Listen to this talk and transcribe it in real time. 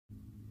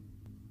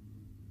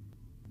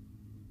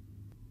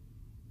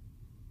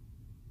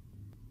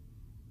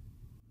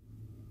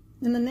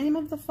In the name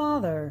of the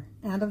Father,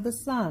 and of the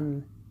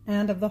Son,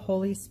 and of the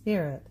Holy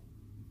Spirit.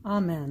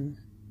 Amen.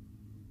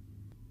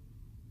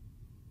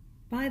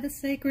 By the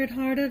Sacred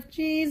Heart of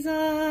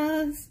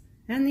Jesus,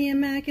 and the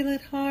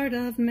Immaculate Heart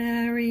of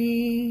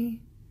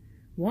Mary,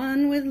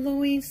 one with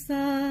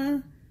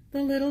Luisa,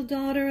 the little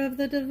daughter of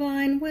the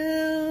divine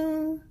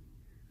will,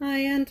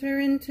 I enter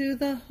into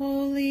the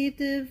holy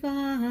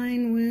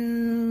divine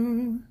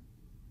will.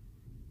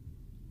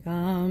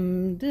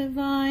 Come,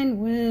 divine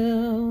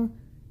will,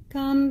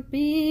 come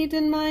beat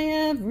in my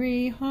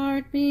every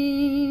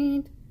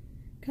heartbeat,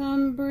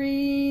 come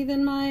breathe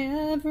in my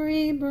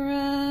every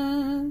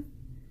breath,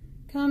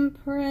 come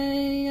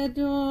pray,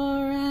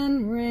 adore,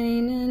 and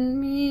reign in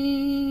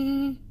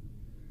me.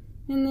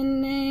 In the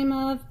name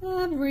of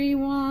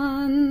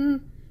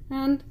everyone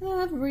and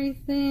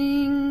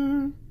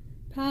everything,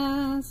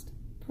 past,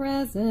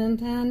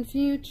 present, and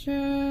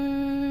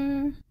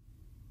future.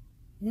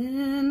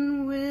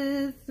 In,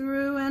 with,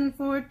 through, and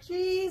for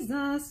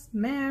Jesus,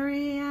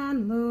 Mary,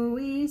 and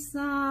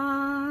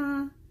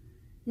Luisa.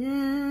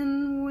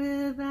 In,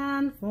 with,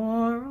 and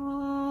for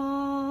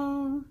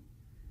all,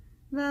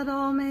 that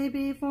all may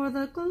be for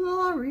the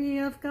glory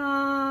of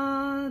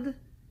God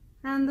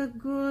and the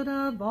good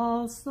of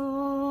all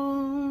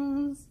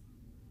souls,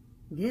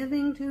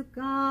 giving to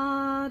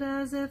God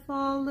as if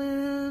all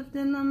lived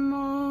in the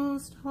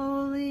most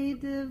holy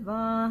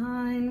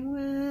divine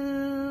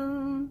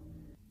will,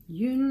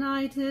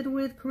 united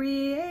with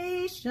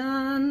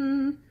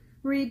creation,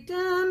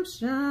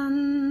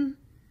 redemption,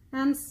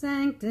 and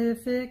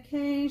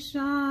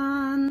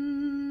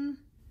sanctification,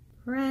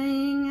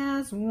 praying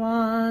as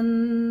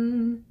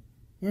one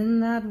in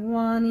that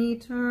one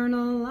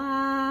eternal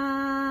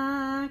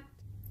act,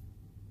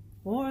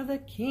 for the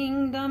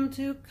kingdom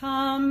to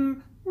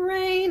come,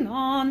 reign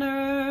on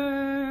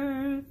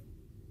earth.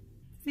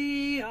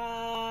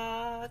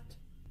 Fiat.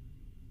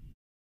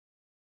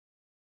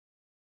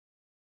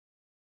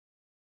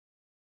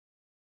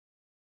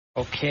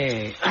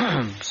 Okay,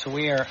 so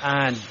we are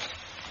on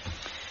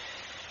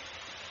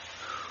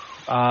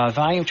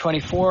volume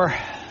 24,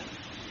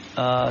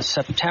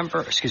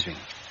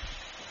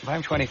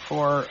 volume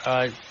 24,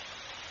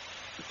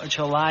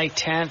 July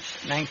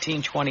 10th,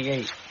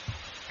 1928.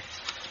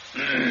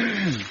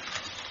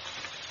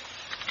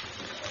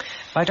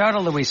 My daughter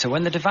Luisa,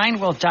 when the divine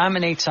will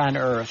dominates on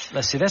earth,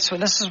 let's see, this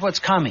is what's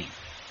coming.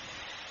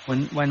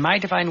 When my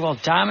divine will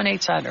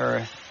dominates on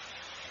earth,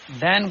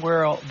 then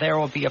there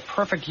will be a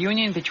perfect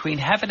union between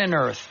heaven and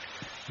earth.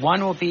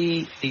 One will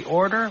be the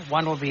order,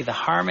 one will be the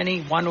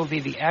harmony, one will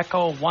be the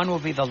echo, one will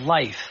be the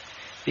life,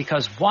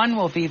 because one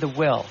will be the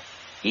will.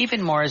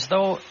 Even more, as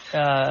though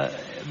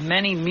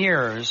many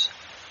mirrors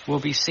will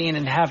be seen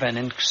in heaven,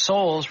 and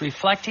souls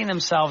reflecting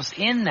themselves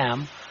in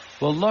them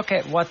will look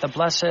at what the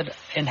blessed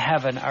in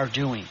heaven are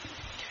doing.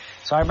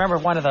 So I remember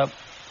one of the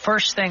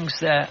first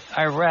things that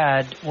I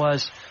read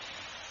was,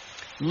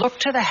 look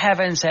to the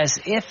heavens as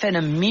if in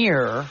a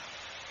mirror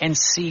and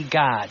see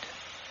God.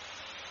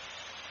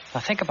 Now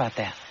think about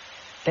that.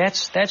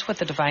 That's what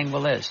the divine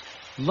will is.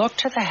 Look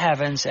to the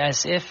heavens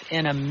as if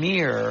in a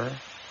mirror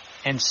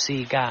and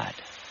see God.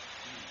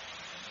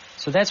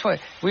 So that's what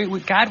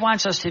God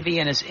wants us to be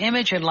in His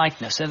image and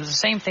likeness. And it's the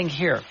same thing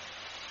here.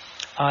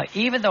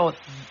 Even though,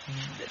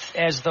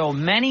 as though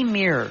many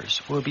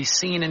mirrors will be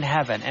seen in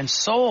heaven, and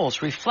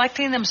souls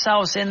reflecting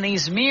themselves in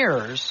these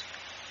mirrors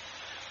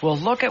will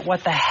look at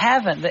what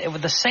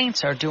the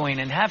saints are doing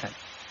in heaven.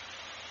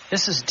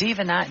 This is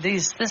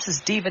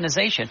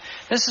divinization.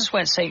 This is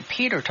what St.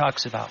 Peter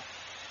talks about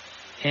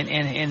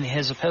in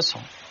his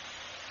epistle.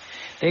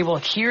 They will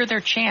hear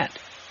their chant,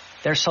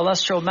 their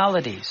celestial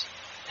melodies,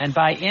 and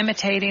by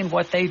imitating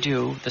what they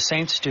do, the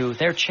saints do,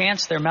 their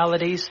chants, their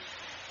melodies,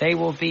 they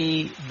will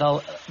be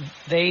the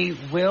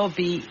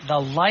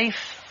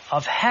life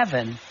of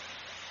heaven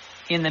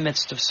in the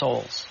midst of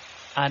souls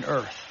on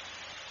earth.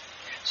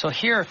 So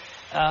here,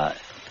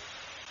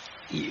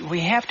 we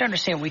have to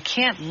understand we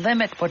can't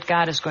limit what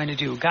God is going to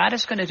do. God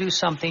is going to do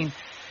something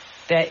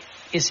that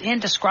is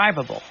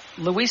indescribable.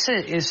 Luisa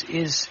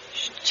is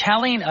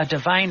telling a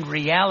divine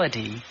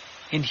reality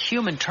in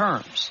human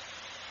terms.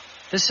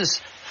 This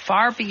is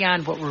far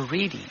beyond what we're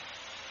reading.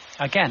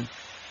 Again,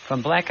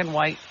 from black and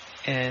white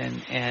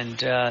and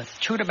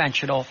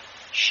two-dimensional,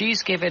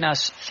 she's given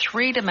us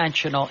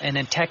three-dimensional and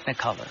in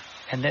technicolor.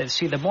 And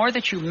the more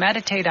that you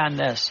meditate on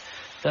this,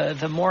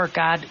 the more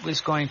God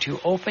is going to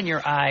open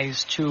your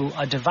eyes to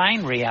a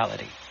divine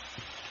reality.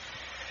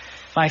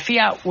 My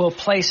fiat will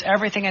place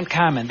everything in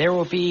common. There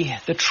will be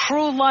the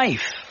true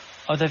life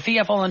of the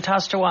Via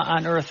Voluntas Tua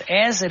on earth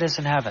as it is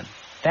in heaven.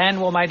 Then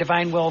will my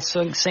divine will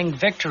sing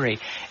victory,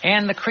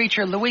 and the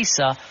creature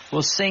Luisa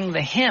will sing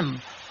the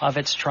hymn of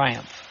its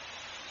triumph.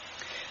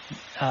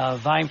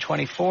 Volume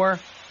 24,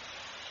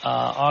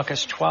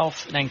 August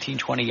 12th,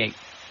 1928.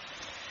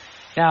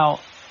 Now,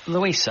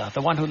 Luisa,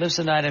 the one who lives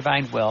in the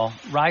divine will,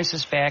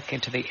 rises back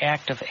into the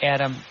act of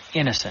Adam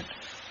innocent.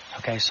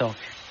 Okay, so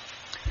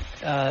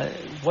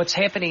what's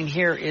happening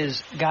here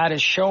is God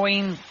is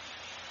showing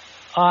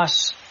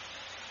us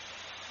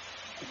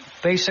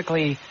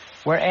basically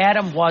where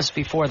Adam was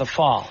before the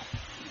fall.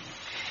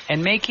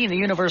 And making the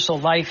universal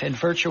life and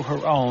virtue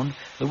her own,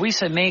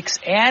 Luisa makes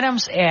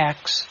Adam's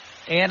act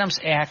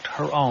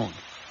her own.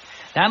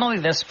 Not only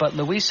this, but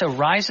Luisa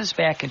rises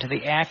back into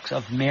the acts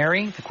of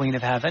Mary, the Queen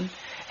of Heaven,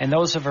 and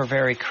those of her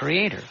very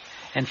Creator,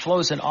 and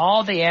flows in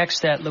all the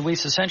acts that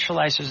Luisa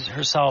centralizes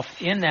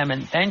herself in them.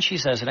 And then she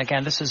says, and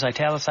again, this is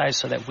italicized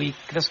so that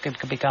this could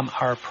become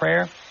our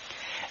prayer,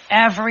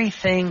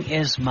 everything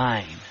is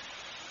mine.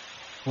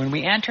 When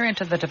we enter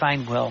into the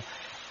divine will,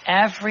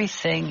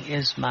 everything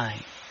is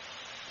mine.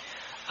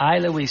 I,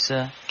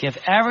 Luisa, give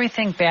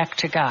everything back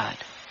to God.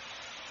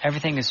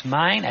 Everything is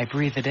mine. I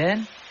breathe it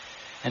in,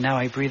 and now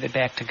I breathe it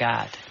back to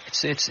God.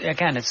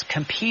 It's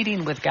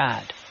competing with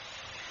God.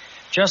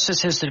 Just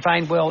as his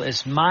divine will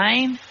is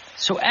mine,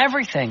 so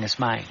everything is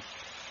mine.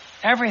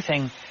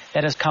 Everything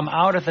that has come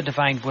out of the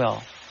divine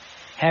will.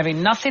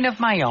 Having nothing of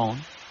my own,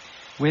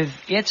 with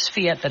its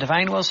fiat, the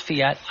divine will's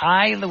fiat,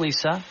 I,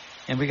 Luisa,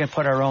 and we can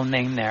put our own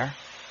name there,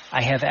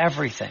 I have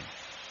everything.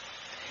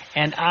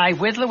 And I,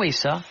 with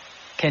Luisa,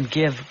 can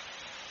give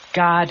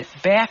God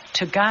back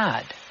to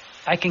God.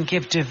 I can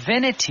give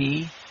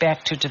divinity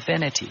back to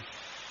divinity.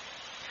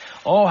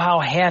 Oh, how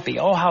happy,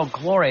 oh, how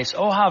glorious,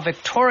 oh, how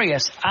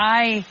victorious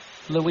I,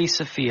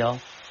 Luisa, feel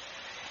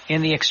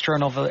in the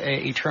eternal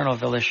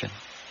volition.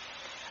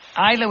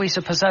 I,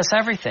 Luisa, possess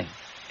everything,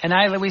 and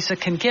I, Luisa,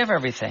 can give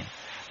everything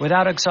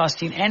without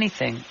exhausting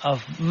anything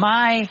of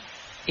my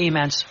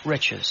immense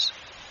riches.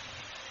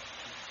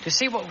 To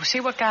see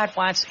what God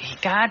wants?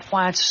 God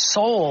wants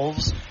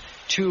souls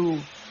to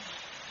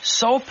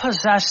so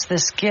possess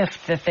this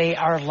gift that they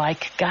are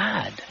like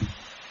God.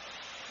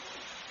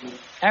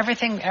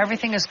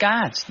 Everything is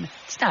God's.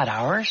 It's not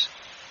ours.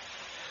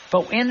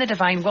 But in the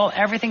divine will,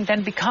 everything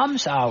then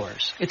becomes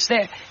ours. It's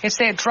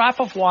that drop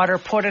of water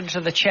put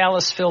into the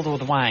chalice filled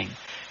with wine.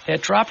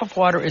 That drop of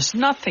water is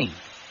nothing.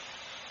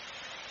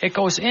 It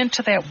goes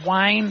into that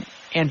wine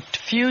and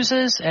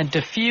fuses and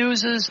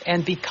diffuses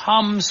and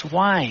becomes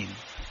wine.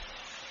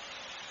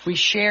 We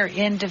share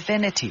in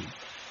divinity.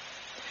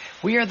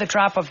 We are the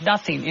drop of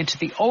nothing into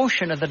the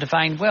ocean of the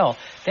divine will.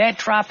 That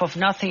drop of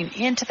nothing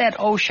into that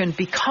ocean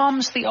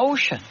becomes the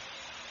ocean.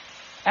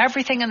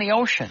 Everything in the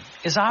ocean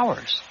is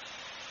ours.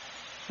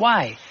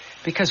 Why?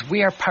 Because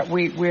we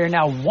are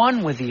now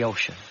one with the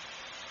ocean.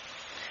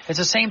 It's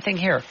the same thing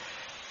here.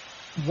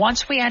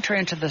 Once we enter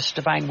into this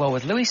divine will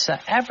with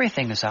Luisa,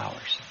 everything is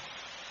ours.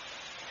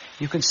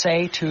 You can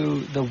say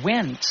to the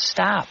wind,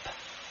 stop,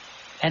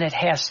 and it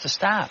has to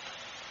stop.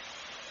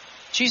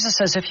 Jesus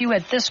says if you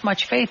had this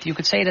much faith, you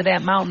could say to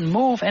that mountain,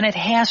 move, and it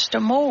has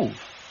to move.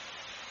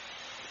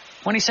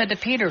 When he said to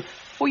Peter,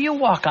 will you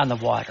walk on the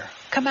water?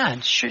 Come on,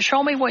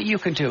 show me what you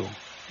can do.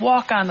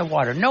 Walk on the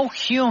water. No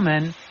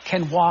human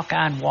can walk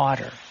on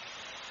water.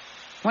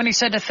 When he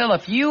said to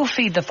Philip, you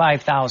feed the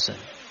 5,000.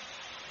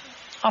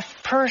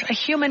 A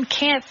human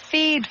can't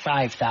feed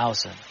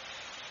 5,000.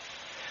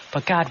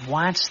 But God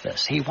wants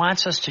this. He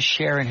wants us to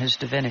share in his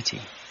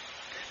divinity.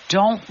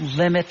 Don't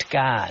limit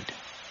God.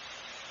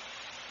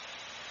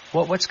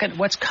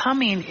 What's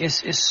coming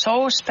is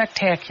so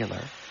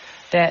spectacular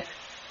that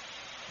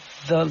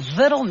the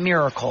little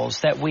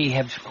miracles that we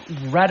have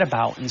read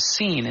about and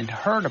seen and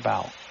heard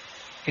about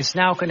is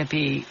now going to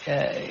be,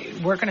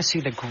 we're going to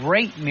see the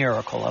great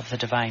miracle of the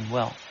divine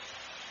will.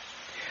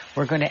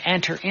 We're going to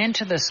enter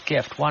into this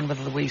gift, one with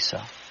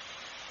Luisa.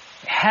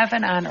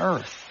 Heaven on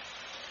earth.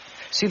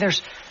 See,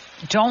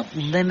 don't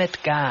limit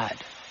God.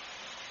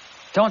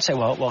 Don't say,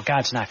 well,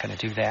 God's not going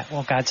to do that.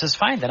 Well, God says,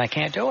 fine, then I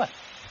can't do it.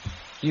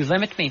 You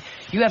limit me.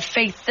 You have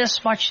faith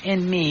this much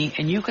in me,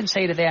 and you can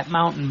say to that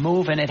mountain,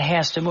 move, and it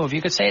has to move.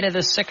 You could say to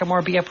this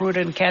sycamore, be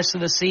uprooted and cast to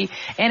the sea,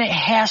 and it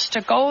has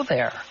to go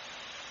there.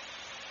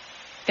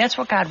 That's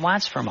what God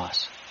wants from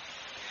us.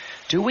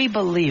 Do we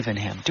believe in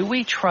him? Do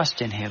we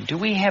trust in him? Do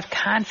we have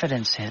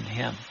confidence in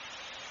him?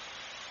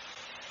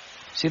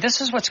 See,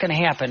 this is what's going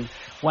to happen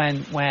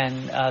when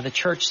the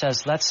church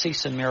says, let's see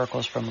some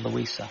miracles from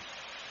Luisa.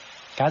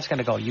 God's going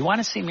to go, you want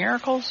to see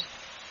miracles?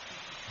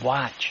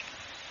 Watch.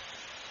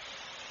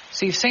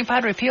 See, St.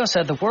 Padre Pio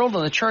said the world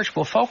of the church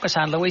will focus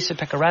on Luisa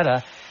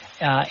Piccarreta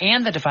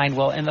and the divine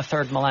will in the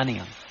third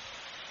millennium.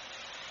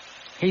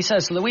 He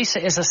says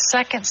Luisa is a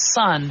second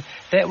sun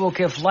that will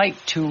give light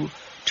to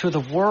the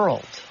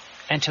world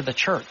and to the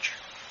church.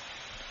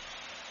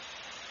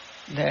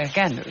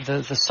 Again,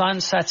 the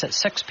sun sets at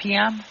 6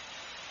 p.m.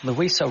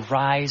 Luisa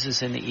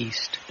rises in the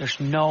east. There's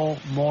no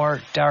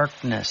more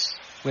darkness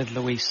with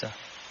Luisa.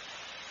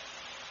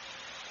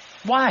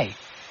 Why?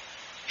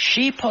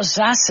 She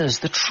possesses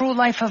the true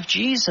life of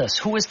Jesus,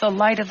 who is the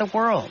light of the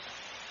world.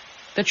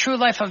 The true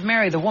life of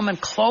Mary, the woman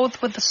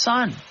clothed with the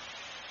sun.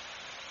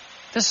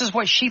 This is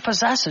what she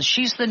possesses.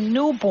 She's the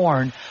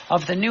newborn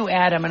of the new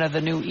Adam and of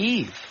the new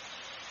Eve.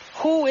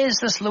 Who is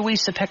this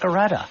Luisa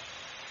Piccarreta?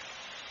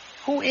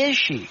 Who is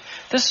she?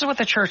 This is what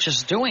the church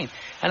is doing.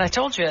 And I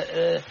told you,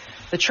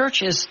 the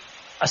church is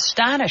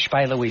astonished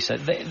by Luisa.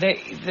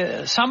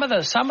 Some of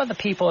the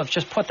people have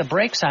just put the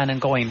brakes on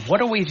and going, what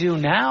do we do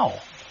now?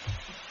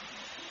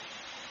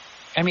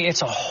 I mean,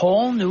 it's a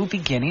whole new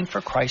beginning for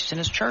Christ and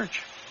His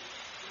church.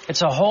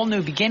 It's a whole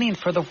new beginning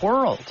for the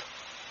world.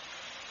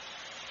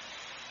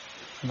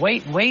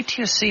 Wait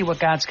till you see what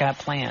God's got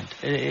planned.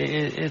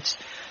 I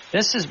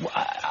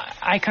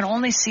can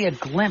only see a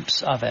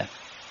glimpse of it.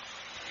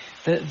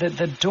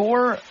 The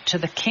door to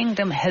the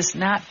kingdom has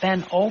not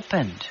been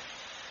opened.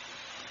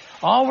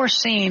 All we're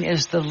seeing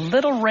is the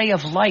little ray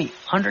of light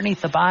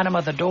underneath the bottom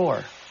of the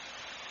door.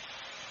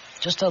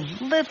 Just a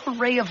little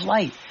ray of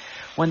light.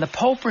 When the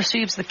Pope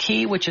receives the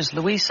key, which is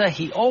Luisa,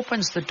 he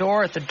opens the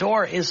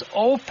door is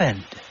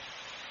opened.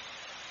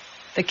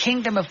 The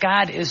kingdom of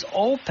God is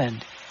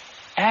opened.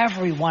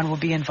 Everyone will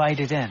be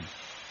invited in.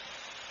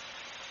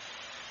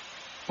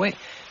 Wait,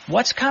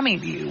 what's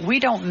coming? We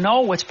don't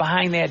know what's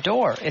behind that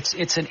door.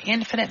 It's an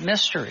infinite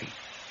mystery.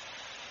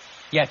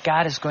 Yet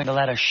God is going to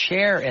let us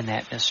share in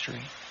that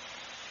mystery.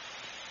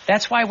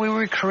 That's why we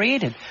were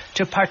created,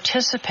 to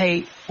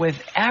participate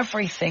with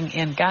everything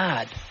in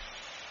God.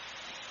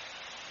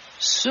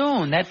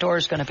 Soon that door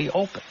is going to be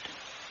opened.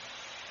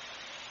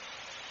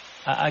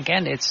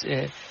 Again, it's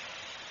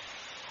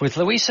with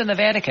Luisa in the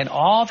Vatican,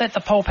 all that the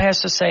Pope has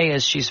to say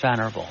is she's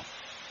venerable.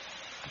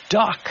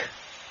 Duck,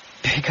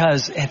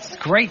 because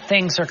great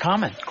things are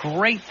coming.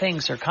 Great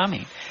things are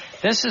coming.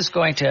 This is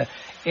the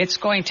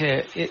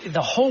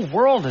whole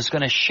world is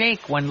going to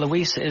shake when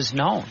Luisa is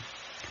known.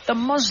 The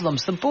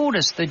Muslims, the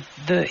Buddhists,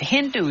 the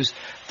Hindus,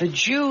 the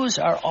Jews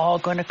are all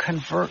going to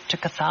convert to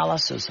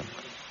Catholicism.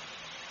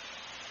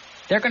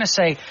 They're going to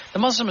say, the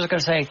Muslims are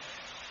going to say,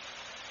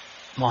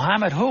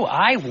 Muhammad who?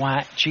 I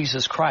want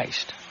Jesus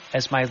Christ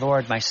as my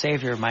Lord, my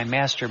Savior, my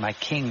Master, my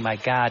King, my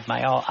God,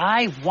 my all.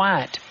 I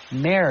want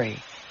Mary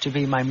to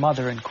be my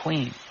mother and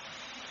queen.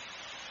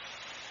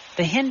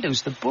 The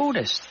Hindus, the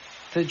Buddhists,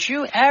 the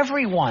Jew,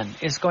 everyone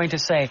is going to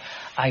say,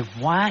 I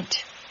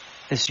want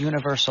this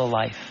universal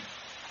life.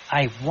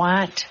 I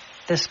want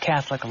this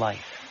Catholic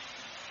life.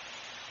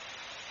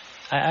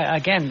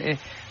 Again,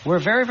 we're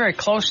very, very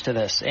close to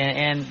this,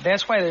 and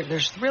that's why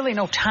there's really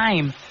no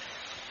time.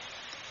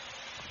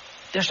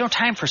 There's no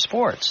time for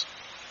sports.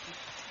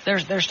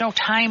 There's no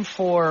time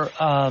for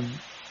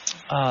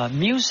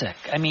music.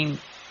 I mean,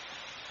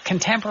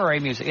 contemporary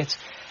music.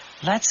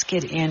 Let's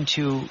get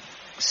into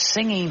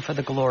singing for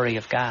the glory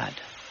of God.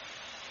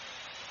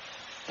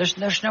 There's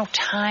no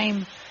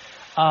time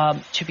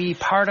to be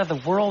part of the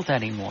world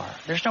anymore.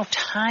 There's no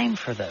time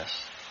for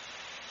this.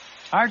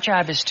 Our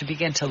job is to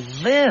begin to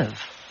live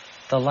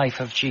the life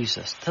of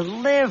Jesus, to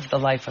live the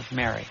life of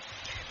Mary,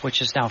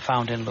 which is now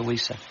found in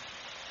Luisa.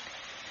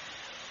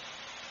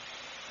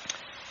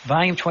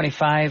 Volume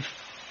 25,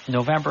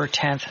 November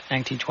 10th,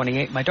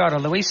 1928. My daughter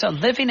Luisa,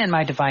 living in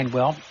my divine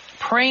will,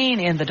 praying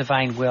in the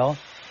divine will,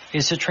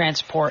 is to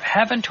transport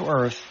heaven to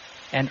earth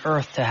and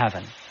earth to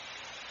heaven.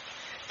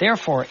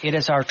 Therefore, it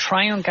is our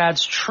triune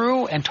God's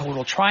true and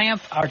total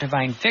triumph, our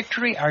divine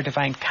victory, our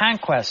divine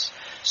conquest.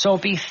 So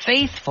be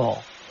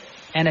faithful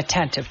and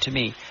attentive to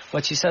me.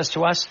 What she says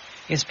to us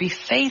is be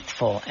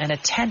faithful and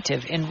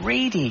attentive in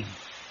reading.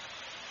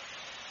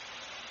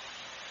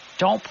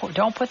 Don't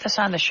put this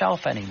on the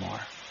shelf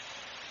anymore.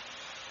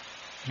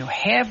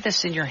 Have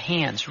this in your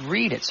hands.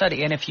 Read it,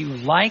 study. And if you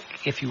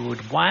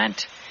would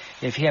want,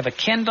 if you have a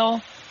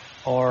Kindle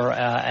or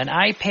an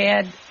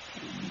iPad,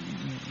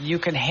 you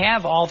can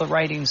have all the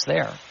writings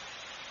there.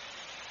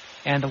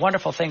 And the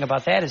wonderful thing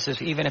about that is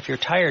even if you're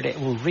tired, it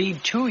will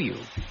read to you.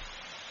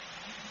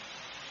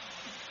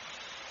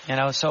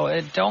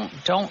 So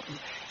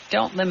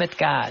don't limit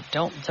God.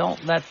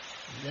 Don't let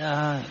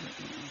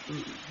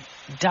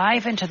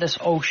dive into this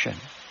ocean,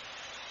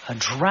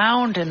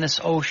 drowned in this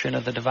ocean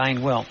of the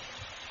divine will.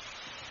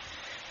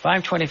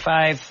 Volume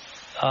 25,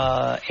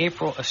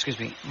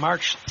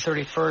 March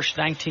 31st,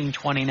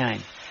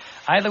 1929.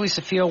 I,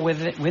 Luisa, feel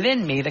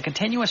within me the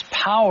continuous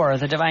power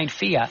of the divine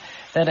Fiat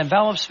that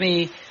envelops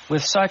me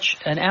with such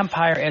an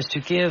empire as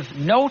to give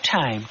no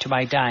time to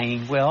my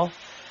dying will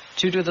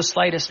to do the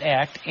slightest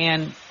act,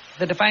 and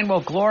the divine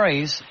will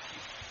glories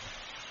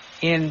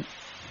in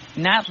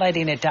not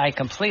letting it die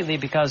completely,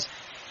 because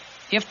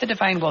if the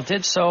divine will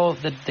did so,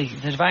 the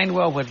divine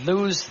will would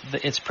lose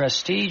its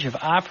prestige of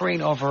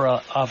operating over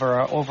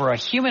a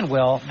human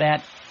will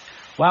that,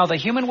 while the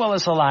human will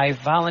is alive,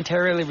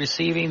 voluntarily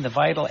receiving the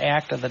vital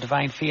act of the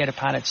divine Fiat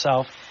upon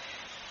itself,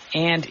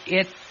 and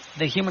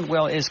the human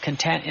will is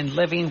content in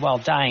living while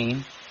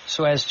dying,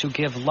 so as to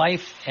give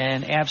life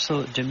and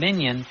absolute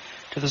dominion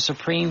to the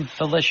supreme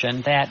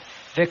volition that,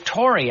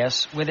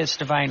 victorious with its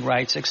divine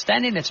rights,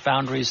 extending its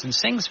boundaries, and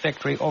sings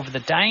victory over the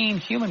dying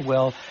human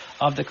will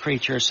of the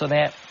creature, so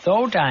that,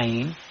 though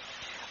dying,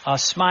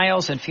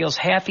 smiles and feels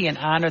happy and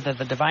honored that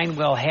the divine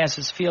will has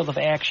its field of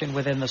action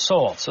within the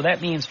soul. So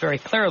that means very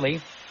clearly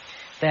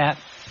that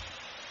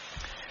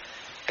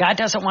God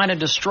doesn't want to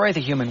destroy the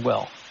human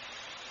will.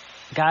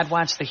 God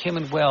wants the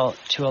human will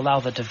to allow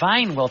the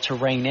divine will to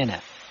reign in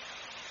it.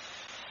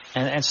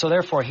 And so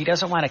therefore, he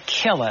doesn't want to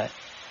kill it,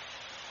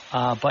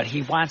 but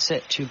he wants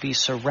it to be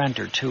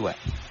surrendered to it,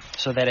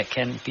 so that it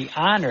can be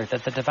honored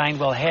that the divine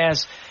will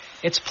has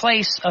its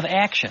place of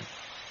action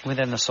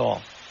within the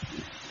soul.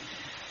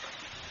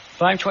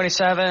 Volume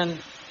 27,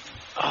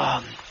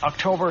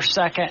 October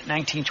 2nd,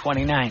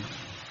 1929.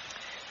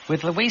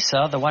 With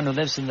Luisa, the one who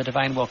lives in the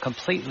divine will,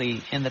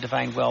 completely in the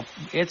divine will,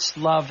 its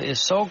love is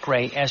so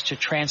great as to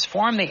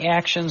transform the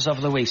actions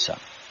of Luisa.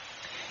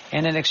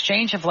 And an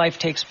exchange of life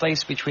takes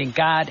place between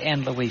God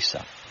and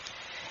Luisa.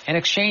 An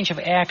exchange of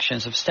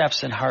actions, of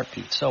steps and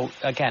heartbeats. So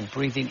again,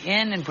 breathing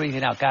in and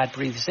breathing out. God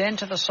breathes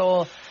into the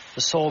soul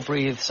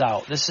breathes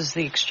out. This is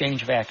the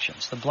exchange of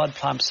actions. The blood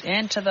pumps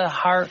into the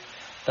heart,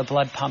 the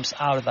blood pumps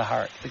out of the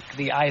heart.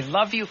 The I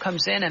love you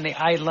comes in and the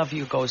I love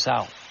you goes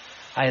out.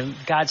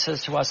 God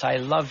says to us, I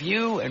love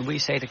you, and we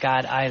say to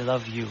God, I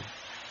love you.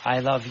 I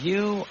love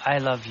you, I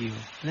love you.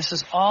 And this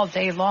is all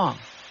day long,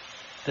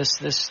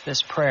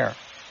 this prayer.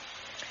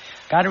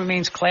 God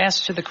remains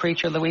clasped to the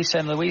creature, Luisa,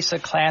 and Luisa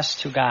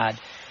clasped to God,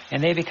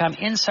 and they become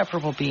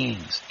inseparable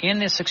beings. In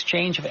this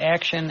exchange of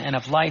action and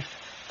of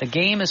life, the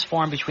game is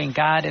formed between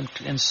God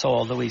and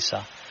soul,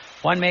 Luisa.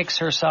 One makes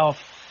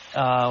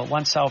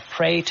oneself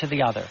prey to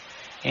the other.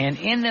 And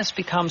in this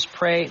becomes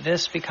becoming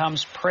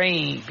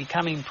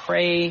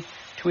prey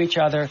to each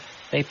other.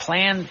 They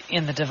plan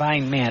in the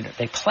divine manner.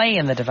 They play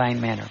in the divine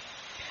manner.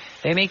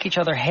 They make each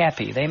other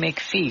happy. They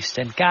make feast.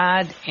 And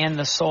God and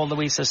the soul,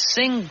 Luisa,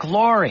 sing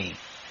glory.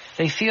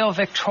 They feel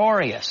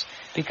victorious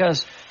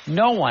because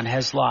no one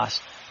has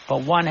lost,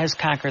 but one has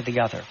conquered the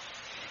other.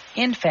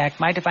 In fact,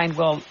 my divine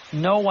will,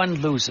 no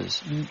one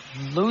loses.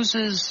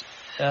 Loses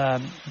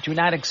do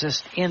not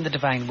exist in the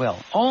divine will.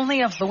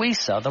 Only of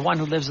Luisa, the one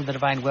who lives in the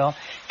divine will,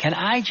 can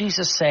I,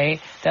 Jesus,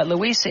 say that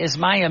Luisa is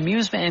my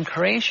amusement in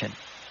creation.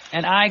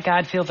 And I,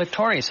 God, feel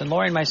victorious in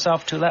lowering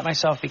myself to let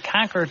myself be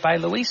conquered by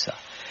Luisa.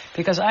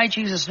 Because I,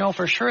 Jesus, know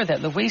for sure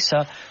that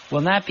Luisa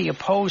will not be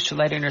opposed to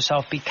letting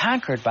herself be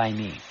conquered by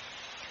me.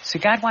 See,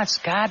 God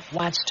wants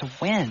to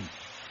win.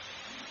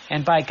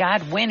 And by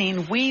God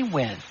winning, we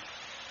win.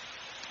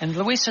 And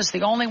Luisa is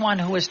the only one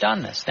who has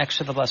done this, next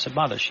to the Blessed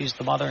Mother. She's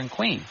the mother and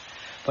queen.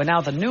 But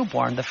now the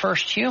newborn, the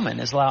first human,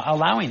 is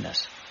allowing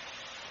this.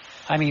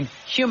 I mean,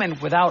 human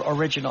with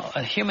original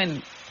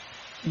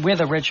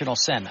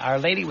sin. Our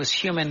Lady was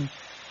human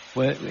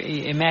with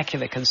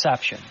immaculate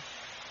conception.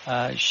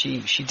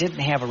 She didn't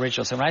have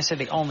original sin. When I say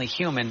the only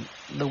human,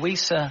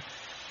 Luisa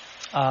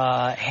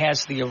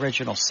has the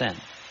original sin.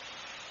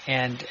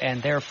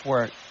 And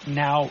therefore,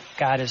 now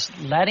God is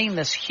letting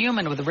this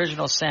human with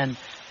original sin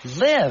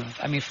live,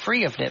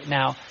 free of it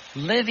now,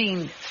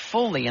 living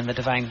fully in the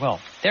divine will.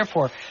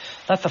 Therefore,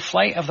 let the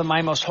flight of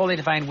my most holy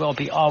divine will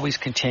be always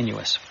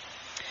continuous.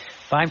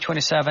 Volume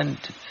 27,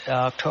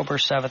 October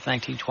 7th,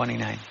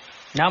 1929.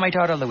 Now, my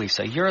daughter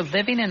Luisa, your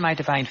living in my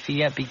divine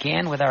fiat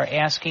began with our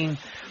asking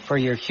for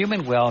your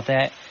human will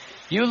that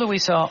you,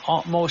 Luisa,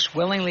 most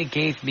willingly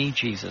gave me,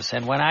 Jesus.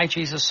 And when I,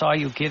 Jesus, saw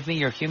you give me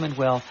your human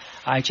will,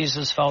 I,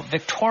 Jesus, felt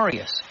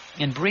victorious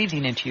in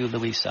breathing into you,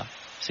 Luisa.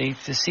 See,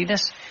 to see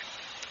this?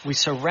 We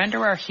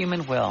surrender our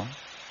human will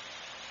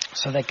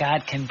so that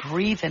God can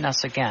breathe in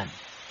us again,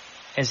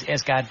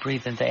 as God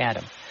breathed into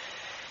Adam.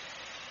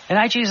 And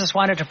I, Jesus,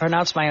 wanted to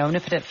pronounce my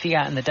omnipotent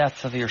fiat in the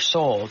depth of your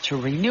soul, to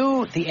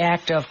renew the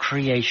act of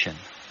creation,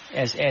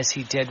 as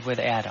he did with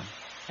Adam.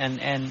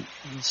 And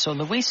so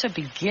Luisa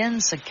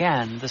begins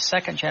again the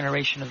second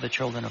generation of the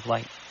children of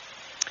light.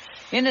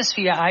 In this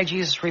fiat, I,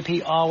 Jesus,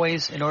 repeat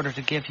always, in order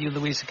to give you,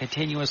 Luisa,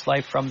 continuous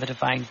life from the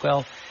divine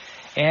will.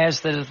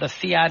 As the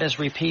fiat is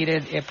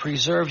repeated, it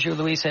preserves you,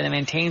 Luisa, and it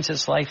maintains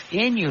its life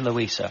in you,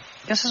 Luisa.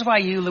 This is why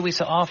you,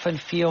 Luisa, often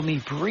feel me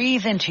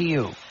breathe into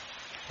you,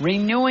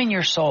 renewing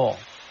your soul.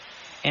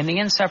 And the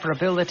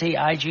inseparability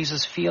I,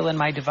 Jesus, feel in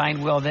my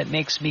divine will that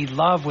makes me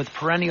love with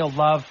perennial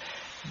love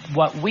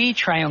what we,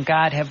 triune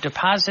God, have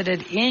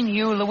deposited in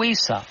you,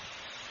 Luisa.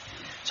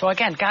 So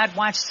again, God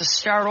wants to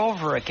start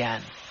over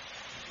again.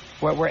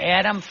 Where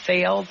Adam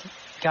failed,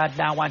 God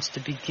now wants to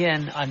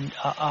begin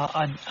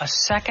a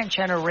second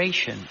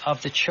generation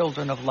of the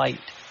children of light.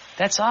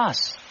 That's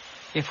us,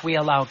 if we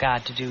allow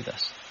God to do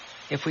this,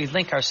 if we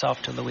link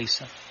ourselves to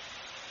Luisa.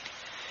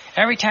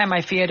 Every time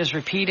my fiat is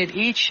repeated,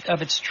 each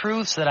of its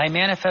truths that I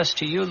manifest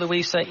to you,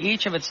 Luisa,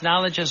 each of its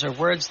knowledges or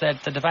words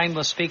that the divine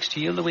will speaks to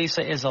you,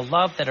 Luisa, is a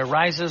love that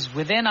arises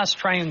within us,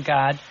 triune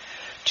God,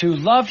 to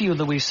love you,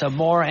 Luisa,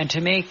 more and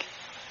to make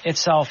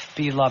itself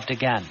be loved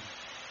again,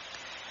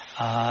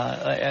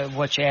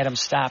 which Adam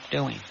stopped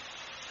doing.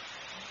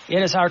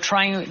 It is our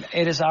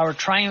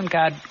triune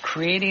God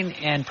creating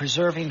and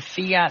preserving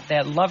fiat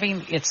that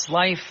loving its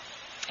life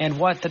and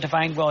what the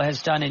divine will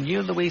has done in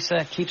you,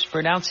 Luisa, keeps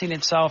pronouncing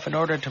itself in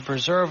order to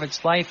preserve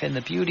its life in the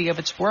beauty of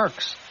its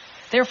works.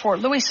 Therefore,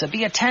 Luisa,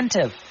 be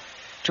attentive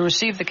to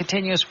receive the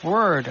continuous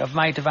word of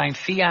my divine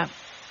fiat,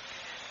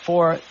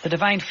 for the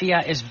divine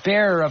fiat is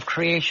bearer of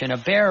creation, a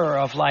bearer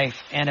of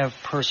life, and of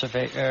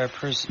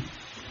preservation.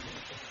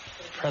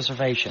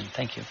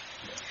 Thank you.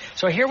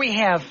 So here we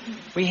have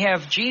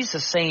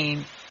Jesus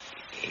saying,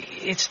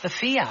 it's the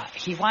fiat.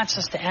 He wants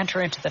us to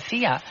enter into the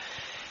fiat,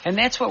 and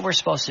that's what we're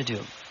supposed to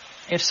do.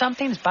 If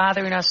something's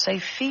bothering us, say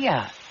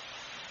fiat.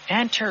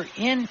 Enter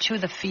into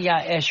the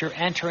fiat as you're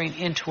entering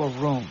into a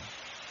room,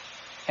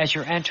 as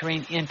you're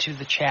entering into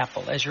the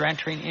chapel, as you're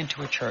entering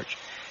into a church.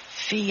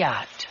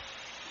 Fiat.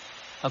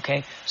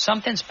 Okay?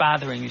 Something's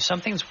bothering you.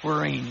 Something's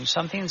worrying you.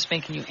 Something's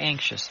making you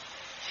anxious.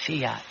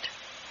 Fiat.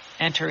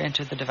 Enter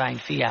into the divine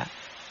fiat.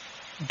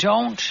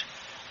 Don't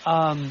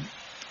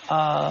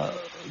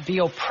be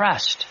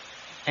oppressed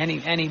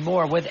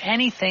anymore with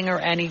anything or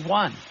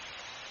anyone.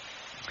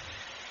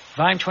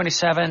 Volume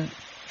 27,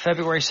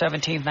 February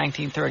 17,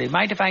 1930.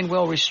 My divine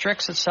will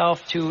restricts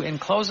itself to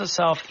enclose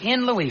itself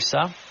in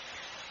Luisa.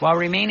 While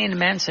remaining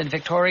immense and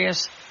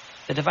victorious,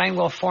 the divine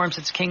will forms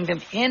its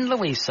kingdom in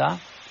Luisa,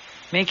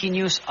 making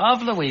use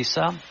of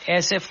Luisa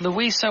as if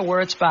Luisa were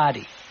its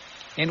body,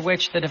 in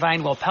which the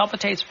divine will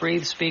palpitates,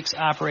 breathes, speaks,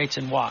 operates,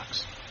 and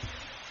walks.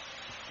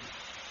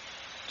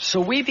 So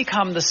we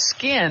become the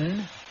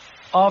skin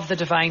of the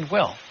divine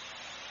will.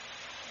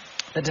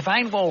 The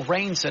divine will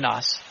reigns in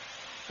us.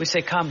 We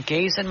say, come,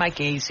 gaze in my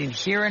gazing,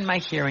 hear in my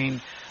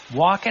hearing,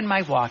 walk in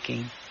my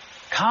walking.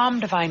 Come,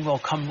 divine will,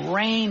 come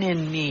reign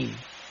in me.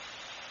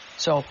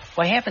 So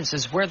what happens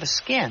is we're the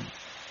skin.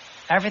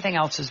 Everything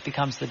else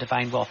becomes the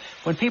divine will.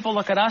 When people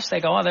look at us, they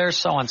go, oh, there's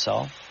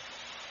so-and-so.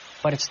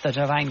 But it's the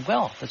divine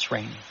will that's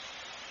reigning.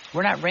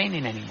 We're not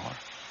reigning anymore.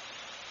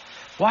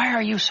 Why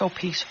are you so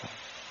peaceful?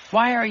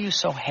 Why are you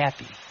so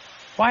happy?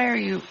 Why are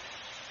you...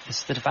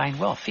 It's the divine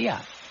will,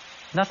 fiat.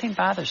 Nothing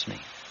bothers me.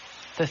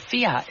 The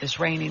fiat is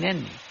reigning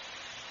in me.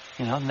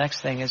 You know, the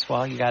next thing is,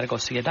 well, you got to go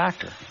see a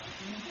doctor.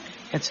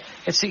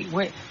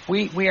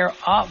 We are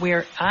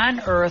on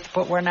earth,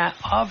 but we're not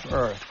of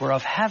earth. We're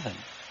of heaven.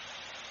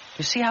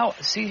 You see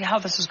how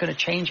this is going to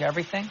change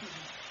everything?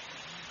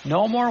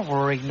 No more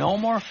worry, no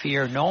more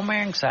fear, no more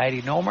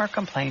anxiety, no more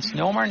complaints,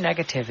 no more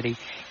negativity.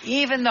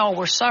 Even though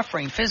we're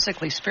suffering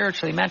physically,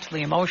 spiritually,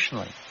 mentally,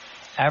 emotionally,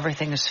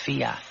 everything is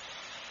fiat.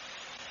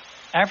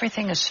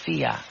 Everything is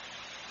fiat.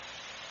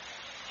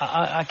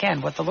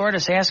 Again, what the Lord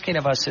is asking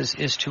of us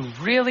is to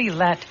really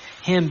let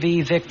Him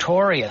be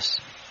victorious.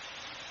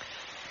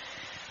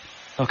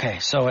 Okay,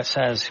 so it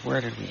says,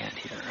 where did we end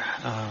here?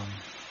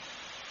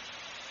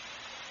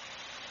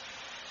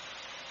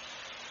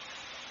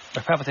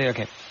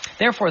 Okay.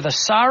 Therefore, the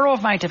sorrow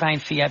of my divine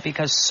fiat,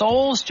 because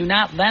souls do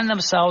not lend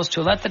themselves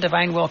to let the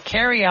divine will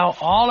carry out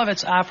all of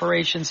its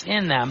operations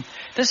in them.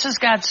 This is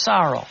God's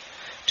sorrow,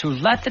 to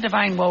let the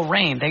divine will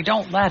reign. They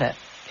don't let it.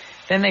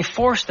 Then they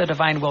force the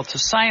divine will to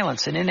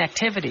silence and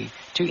inactivity,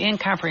 to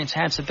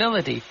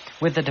incomprehensibility.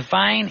 With the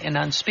divine and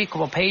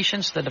unspeakable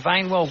patience, the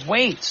divine will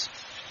waits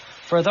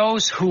for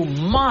those who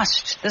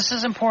must, this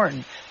is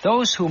important,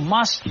 those who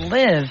must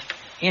live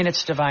in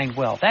its divine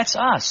will. That's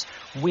us.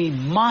 We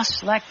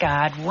must let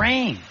God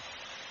reign.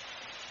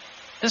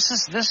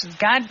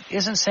 God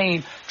isn't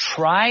saying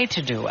try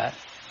to do it.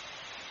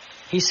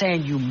 He's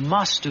saying you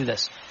must do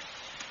this.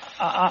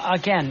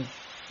 Again,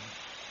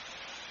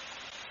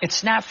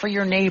 it's not for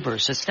your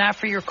neighbors. It's not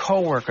for your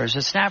coworkers.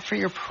 It's not for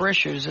your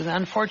parishioners. And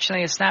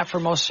unfortunately, it's not for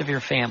most of your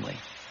family.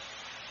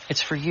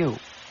 It's for you.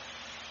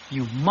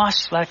 You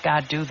must let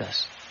God do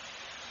this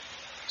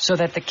so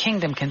that the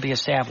kingdom can be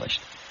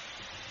established.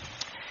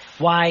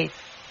 Why?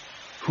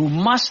 Who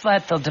must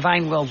let the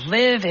divine will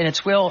live in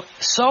its will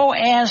so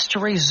as to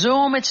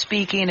resume its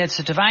speaking, its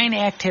divine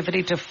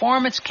activity, to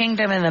form its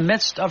kingdom in the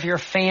midst of your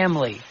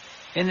family,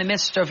 in the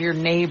midst of your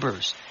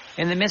neighbors,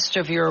 in the midst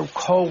of your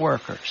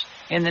co-workers,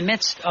 in the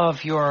midst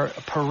of your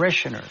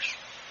parishioners.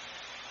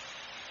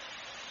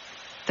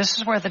 This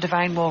is where the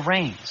divine will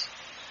reigns,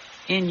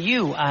 in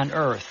you on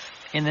earth,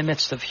 in the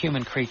midst of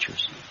human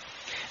creatures.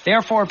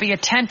 Therefore, be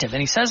attentive. And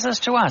he says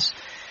this to us.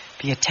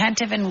 Be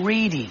attentive in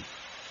reading.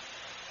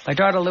 My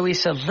daughter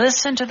Luisa,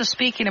 listen to the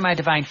speaking of my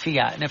divine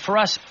fiat. And for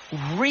us,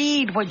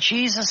 read what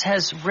Jesus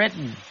has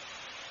written.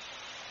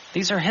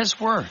 These are His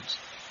words.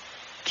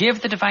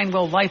 Give the divine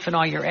will life in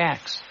all your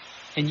acts.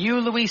 And you,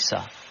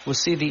 Luisa, will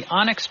see the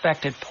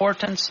unexpected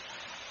portents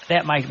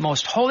that my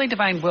most holy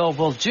divine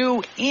will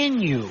do in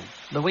you,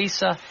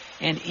 Luisa,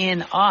 and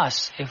in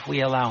us if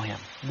we allow Him.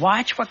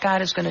 Watch what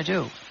God is going to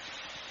do.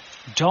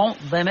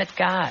 Don't limit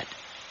God.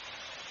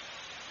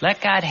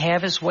 Let God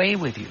have His way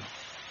with you.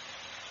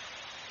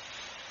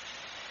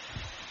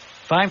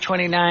 Volume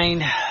 29,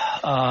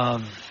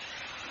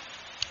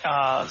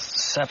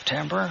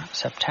 September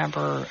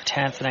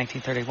 10th,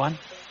 1931.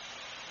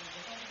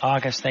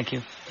 August, thank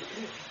you.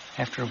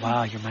 After a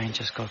while, your mind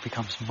just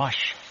becomes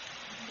mush.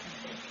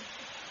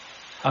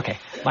 Okay.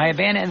 My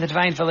abandon in the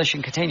divine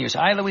volition continues.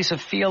 I, Luisa,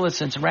 feel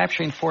its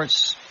enrapturing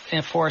force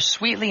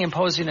sweetly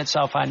imposing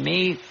itself on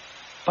me,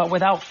 but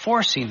without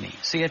forcing me.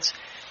 See,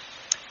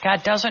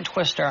 God doesn't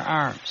twist our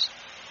arms.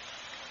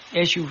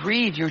 As you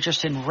read, you're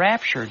just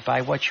enraptured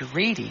by what you're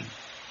reading.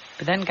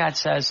 But then God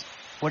says,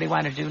 what do you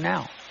want to do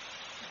now?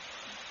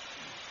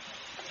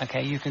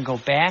 Okay, you can go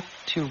back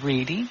to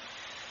reading.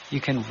 You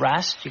can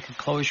rest. You can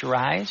close your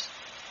eyes.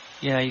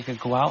 You can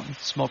go out and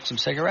smoke some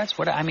cigarettes.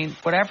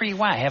 Whatever you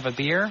want. Have a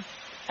beer.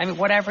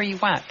 Whatever you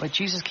want. But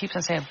Jesus keeps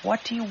on saying,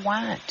 what do you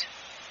want?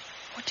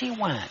 What do you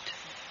want?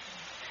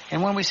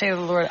 And when we say to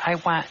the Lord, I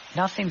want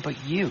nothing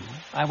but you.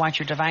 I want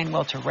your divine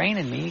will to reign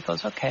in me. He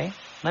goes, okay,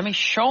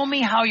 show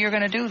me how you're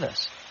going to do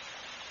this.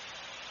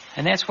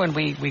 And that's when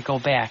we go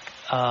back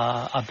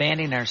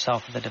abandoning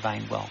ourselves to the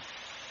divine will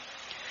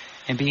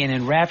and being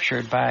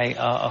enraptured by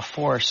a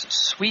force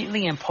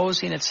sweetly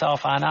imposing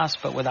itself on us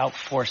but without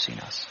forcing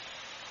us.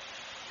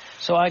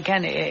 So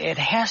again, it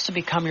has to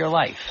become your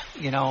life.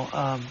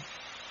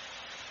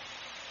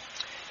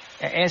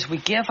 As we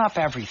give up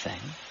everything,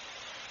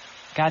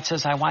 God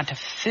says, I want to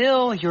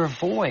fill your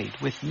void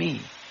with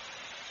me.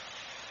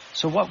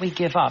 So what we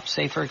give up,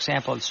 say for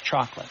example, it's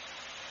chocolate.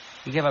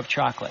 You give up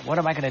chocolate. What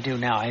am I going to do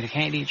now? I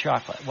can't eat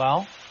chocolate.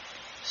 Well,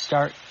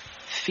 start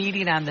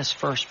feeding on this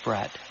first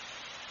bread.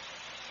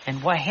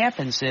 And what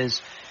happens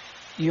is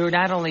you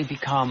not only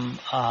become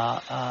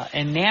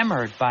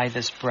enamored by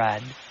this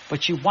bread,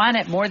 but you want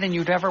it more than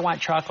you'd ever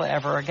want chocolate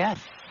ever again.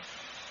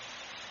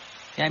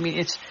 I mean,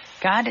 it's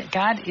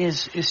God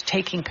is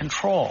taking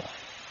control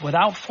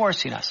without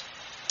forcing us.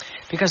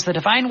 Because the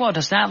divine will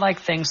does not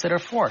like things that are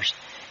forced.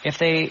 If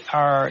they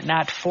are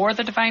not for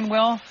the divine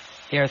will,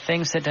 they are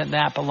things that do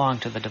not belong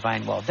to the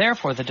divine will.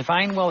 Therefore, the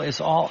divine will is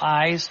all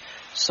eyes,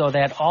 so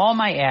that all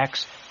my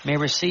acts may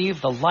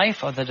receive the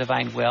life of the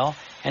divine will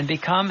and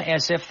become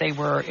as if they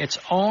were its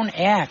own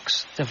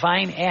acts,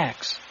 divine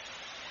acts.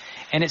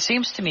 And it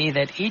seems to me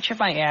that each of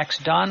my acts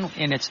done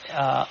in its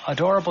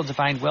adorable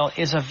divine will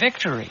is a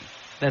victory,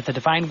 that the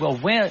divine will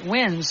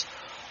wins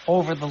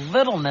over the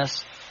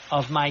littleness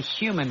of my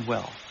human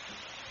will.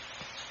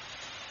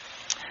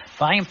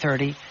 Volume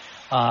 30,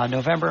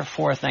 November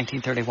 4th,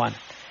 1931.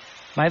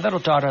 My little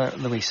daughter,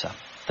 Luisa.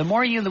 The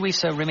more you,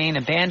 Luisa, remain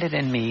abandoned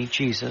in me,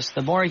 Jesus,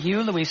 the more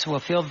you, Luisa, will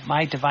feel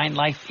my divine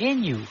life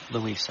in you,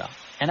 Luisa.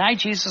 And I,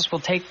 Jesus, will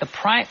take the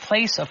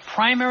place of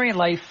primary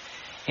life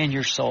in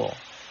your soul.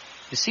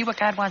 You see what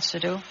God wants to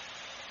do?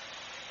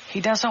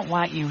 He doesn't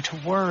want you to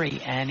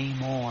worry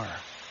anymore.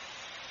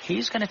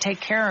 He's going to take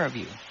care of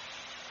you.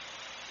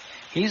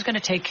 He's going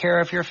to take care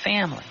of your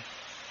family.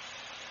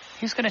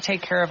 He's going to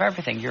take care of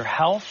everything. Your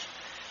health,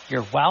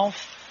 your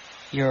wealth,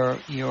 your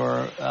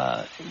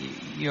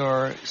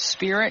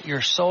spirit,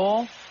 your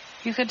soul.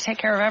 He's going to take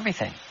care of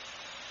everything.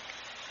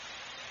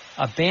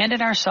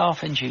 Abandon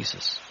ourselves in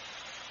Jesus.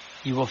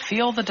 You will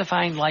feel the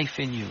divine life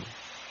in you.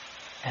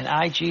 And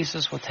I,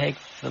 Jesus, will take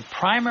the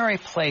primary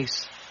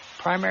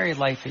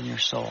life in your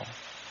soul.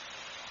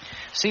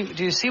 See,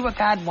 do you see what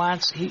God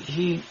wants?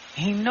 He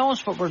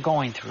knows what we're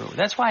going through.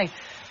 That's why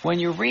when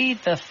you read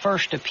the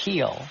first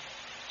appeal,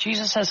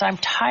 Jesus says, I'm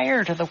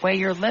tired of the way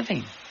you're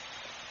living.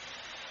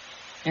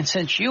 And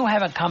since you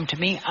haven't come to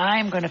me,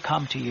 I'm going to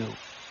come to you.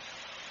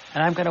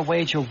 And I'm going to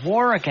wage a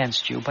war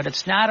against you. But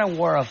it's not a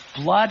war of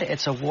blood,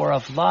 it's a war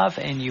of love,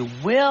 and you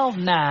will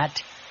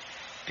not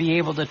be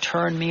able to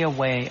turn me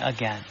away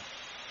again.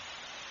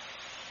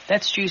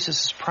 That's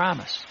Jesus'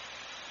 promise.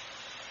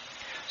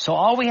 So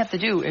all we have to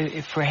do,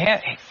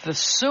 the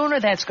sooner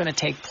that's going to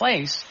take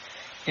place,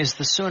 is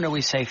the sooner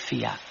we say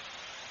Fiat.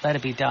 Let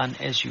it be done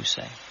as you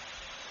say.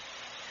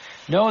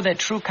 Know that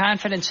true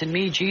confidence in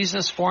me,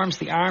 Jesus, forms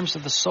the arms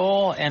of the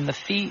soul and the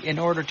feet in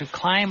order to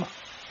climb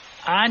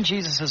on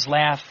Jesus'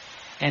 lap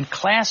and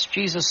clasp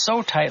Jesus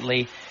so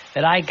tightly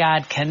that I,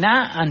 God,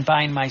 cannot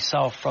unbind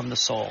myself from the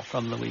soul,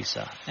 from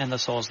Luisa, and the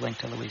soul's linked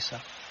to Luisa.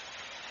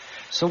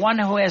 So one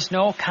who has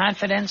no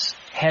confidence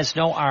has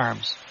no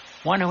arms.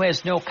 One who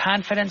has no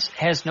confidence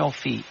has no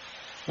feet.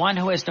 One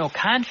who has no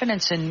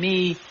confidence in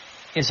me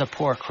is a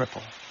poor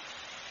cripple.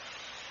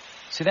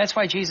 See, that's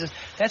why Jesus,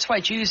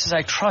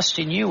 I trust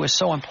in you is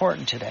so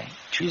important today.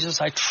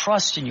 Jesus, I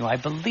trust in you. I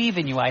believe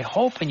in you. I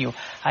hope in you.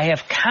 I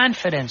have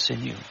confidence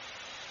in you.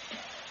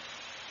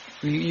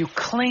 You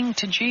cling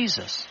to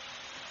Jesus.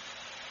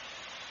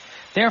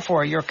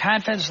 Therefore, your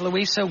confidence,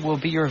 Luisa, will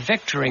be your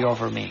victory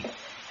over me.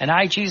 And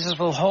I, Jesus,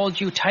 will hold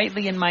you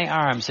tightly in my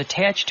arms,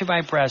 attached to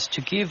my breast,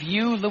 to give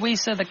you,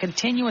 Luisa, the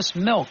continuous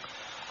milk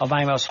of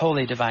my most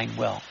holy divine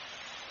will.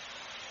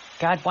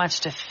 God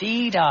wants to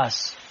feed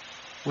us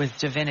with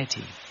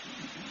divinity.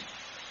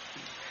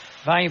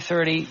 Volume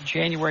 30,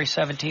 January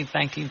 17th,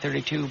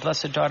 1932.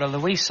 Blessed daughter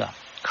Luisa,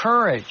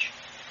 courage.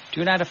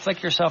 Do not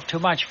afflict yourself too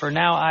much, for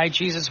now I,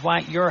 Jesus,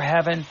 want your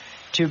heaven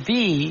to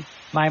be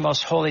my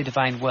most holy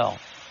divine will.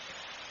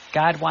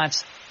 God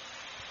wants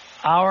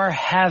our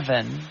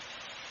heaven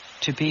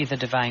to be the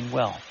divine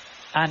will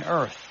on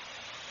earth.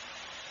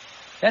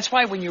 That's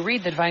why when you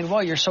read the divine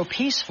will, you're so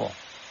peaceful.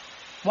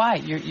 Why?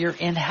 You're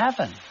in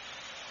heaven.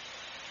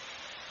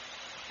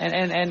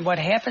 And what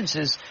happens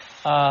is,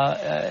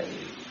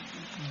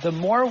 the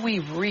more we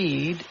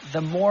read,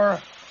 the more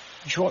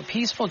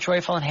peaceful,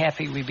 joyful, and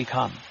happy we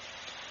become.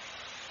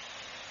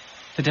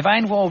 The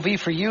divine will be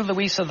for you,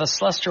 Luisa, the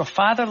celestial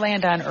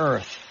fatherland on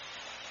earth.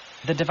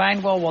 The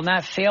divine will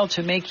not fail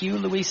to make you,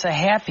 Luisa,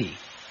 happy,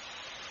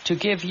 to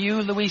give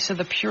you, Luisa,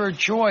 the pure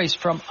joys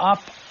from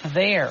up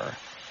there,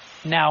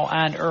 now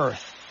on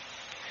earth.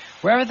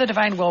 Wherever the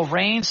divine will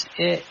reigns,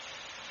 it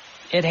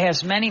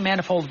has many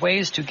manifold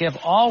ways to give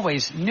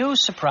always new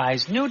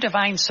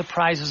divine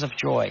surprises of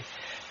joy,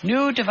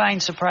 new divine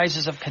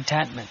surprises of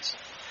contentment,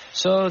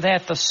 so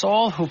that the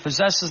soul who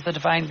possesses the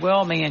divine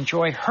will may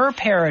enjoy her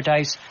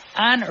paradise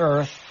on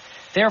earth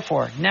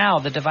Therefore, now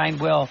the divine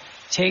will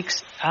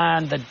takes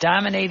on the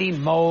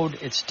dominating mode.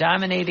 Its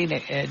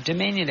dominating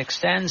dominion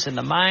extends in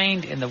the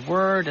mind, in the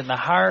word, in the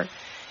heart,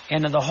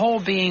 and in the whole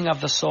being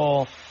of the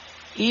soul,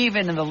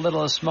 even in the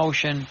littlest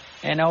motion.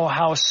 And oh,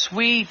 how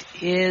sweet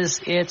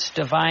is its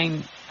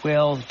divine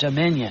will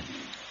dominion.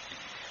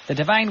 The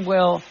divine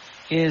will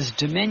is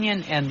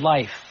dominion and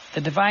life.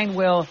 The divine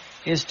will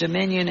is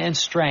dominion and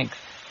strength.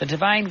 The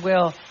divine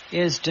will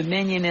is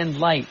dominion and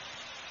light.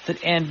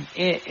 And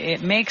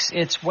it makes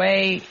its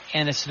way,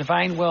 and its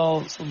divine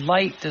will's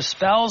light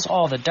dispels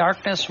all the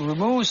darkness,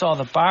 removes all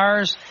the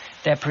bars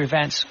that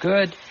prevents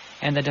good,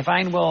 and the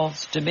divine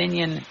will's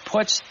dominion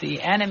puts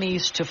the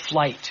enemies to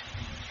flight.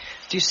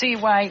 Do you see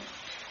why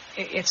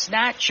it's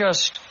not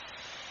just,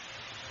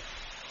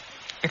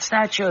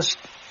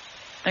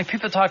 like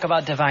people talk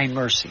about divine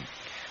mercy.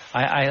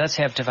 Let's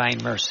have divine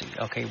mercy.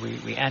 Okay,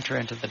 we enter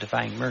into the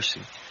divine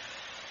mercy.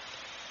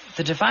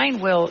 The divine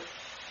will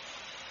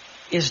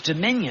is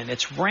dominion.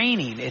 It's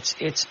reigning.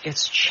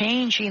 It's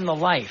changing the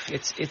life.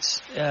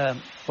 It's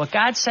what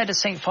God said to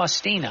Saint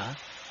Faustina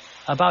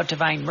about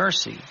divine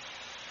mercy.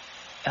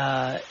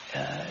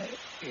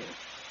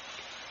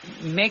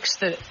 Makes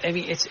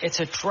it's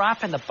a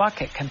drop in the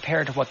bucket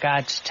compared to what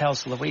God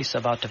tells Luisa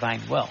about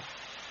divine will.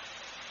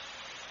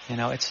 You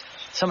know,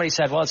 somebody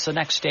said, well, it's the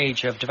next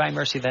stage of divine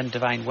mercy, then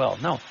divine will.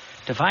 No,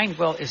 divine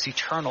will is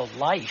eternal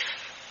life,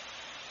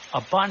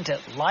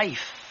 abundant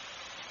life.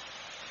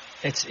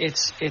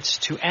 It's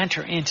to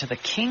enter into the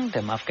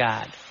kingdom of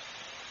God.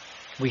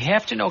 We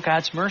have to know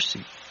God's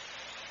mercy,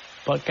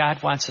 but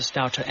God wants us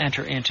now to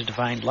enter into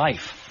divine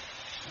life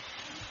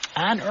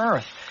on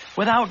earth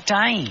without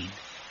dying.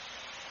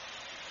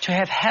 To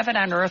have heaven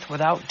on earth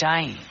without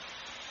dying.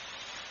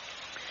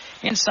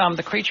 In sum,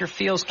 the creature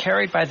feels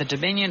carried by the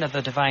dominion of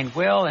the divine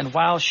will, and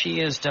while she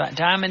is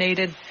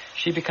dominated,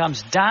 she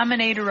becomes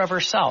dominator of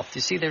herself.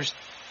 You see, there's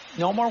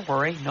no more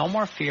worry, no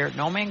more fear,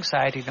 no more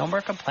anxiety, no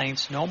more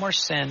complaints, no more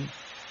sin,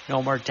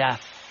 no more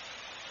death.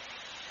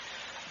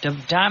 The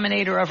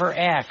dominator of her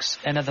acts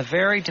and of the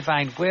very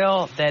divine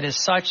will that is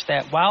such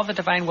that while the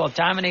divine will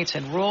dominates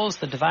and rules,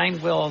 the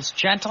divine will's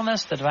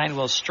gentleness, the divine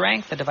will's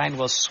strength, the divine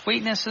will's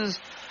sweetnesses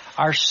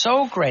are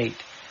so great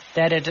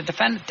that it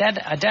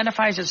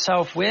identifies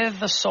itself with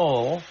the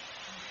soul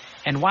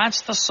and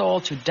wants the soul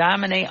to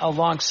dominate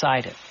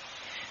alongside it.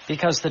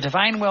 Because the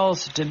divine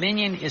will's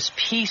dominion is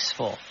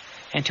peaceful,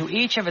 and to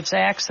each of its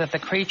acts that the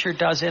creature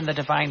does in the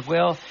divine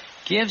will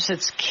gives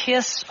its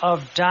kiss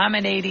of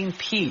dominating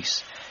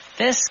peace.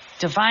 This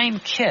divine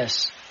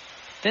kiss,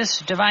 this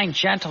divine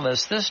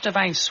gentleness, this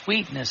divine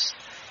sweetness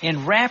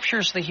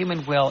enraptures the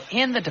human will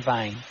in the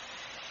divine,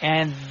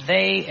 and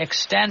they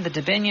extend the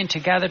dominion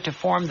together to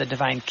form the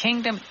divine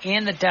kingdom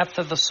in the depth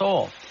of the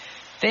soul.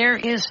 There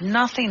is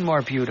nothing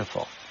more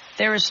beautiful.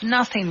 There is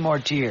nothing more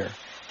dear.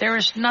 There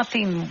is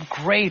nothing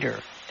greater.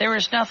 There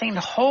is nothing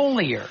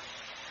holier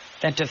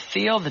than to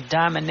feel the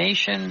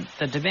domination,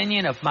 the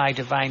dominion of my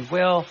divine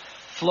will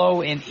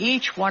flow in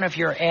each one of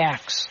your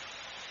acts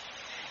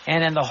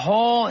and in the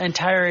whole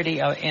entirety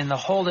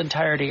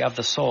of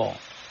the soul.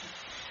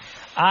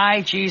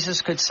 I,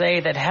 Jesus, could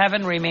say that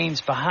heaven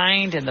remains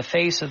behind in the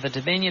face of the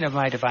dominion of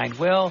my divine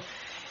will,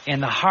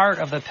 in the heart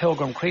of the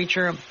pilgrim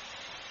creature.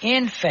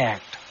 In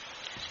fact,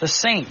 the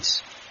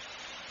saints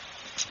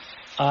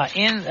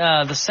in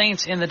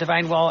the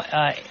divine will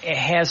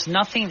has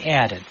nothing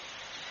added.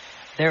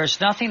 There is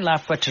nothing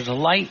left but to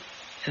delight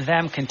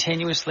them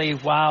continuously,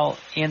 while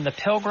in the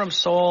pilgrim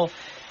soul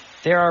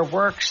there are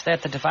works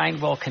that the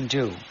divine will can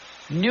do.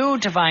 New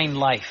divine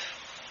life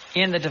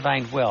in the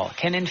divine will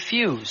can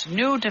infuse,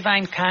 new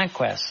divine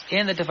conquests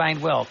in the divine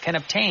will can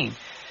obtain,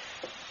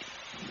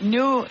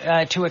 new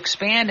to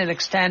expand and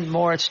extend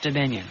more its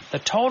dominion. The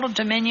total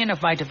dominion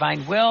of my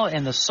divine will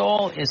in the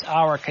soul is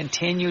our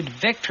continued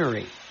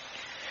victory.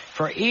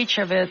 For each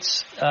of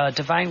its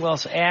divine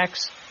will's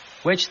acts,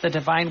 which the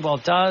divine will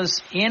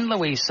does in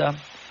Luisa,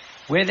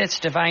 with its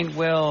divine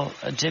will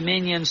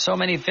dominion, so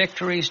many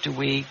victories do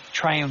we,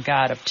 triune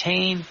God,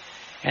 obtain,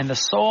 and the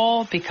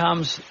soul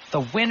becomes the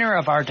winner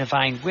of our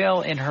divine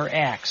will in her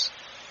acts.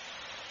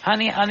 On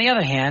the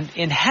other hand,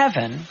 in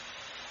heaven,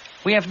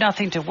 we have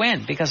nothing to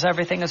win because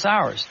everything is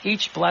ours.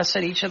 Each blessed,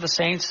 each of the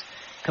saints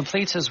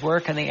completes his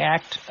work in the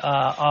act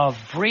of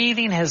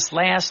breathing his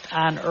last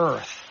on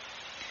earth.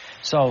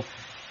 So,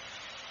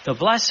 the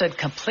blessed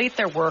complete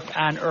their work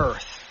on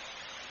earth.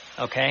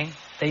 Okay?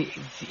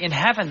 In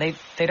heaven, they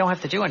don't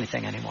have to do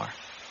anything anymore.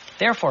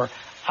 Therefore,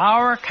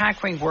 our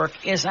conquering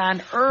work is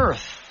on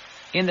earth,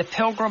 in the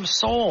pilgrim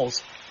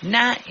souls,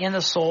 not in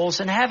the souls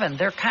in heaven.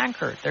 They're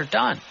conquered. They're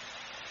done.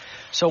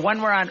 So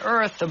when we're on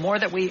earth, the more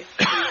that we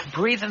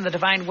breathe in the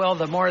divine will,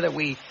 the more that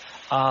we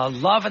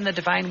love in the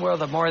divine will,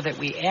 the more that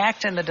we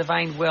act in the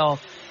divine will,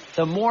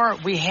 the more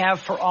we have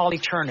for all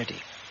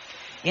eternity.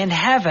 In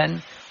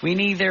heaven, we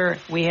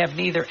have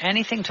neither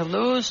anything to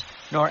lose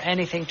nor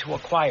anything to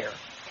acquire.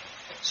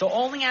 So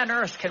only on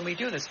earth can we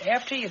do this.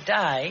 After you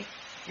die,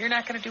 you're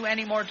not going to do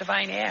any more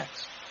divine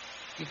acts.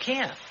 You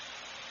can't.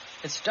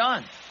 It's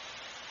done.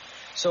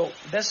 So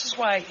this is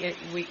why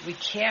we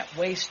can't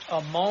waste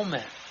a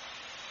moment.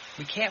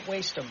 We can't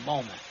waste a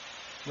moment.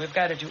 We've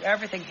got to do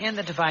everything in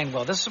the divine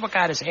will. This is what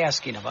God is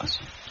asking of us.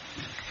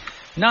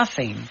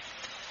 Nothing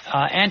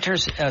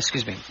enters,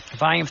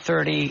 volume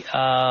 30,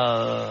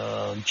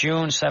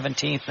 June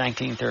 17th,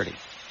 1930.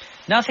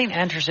 Nothing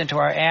enters into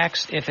our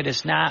acts if it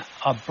is not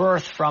a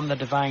birth from the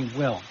divine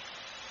will.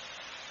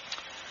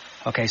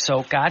 Okay,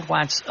 so God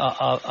wants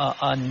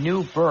a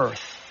new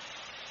birth.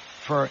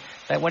 For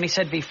that, when he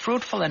said, be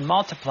fruitful and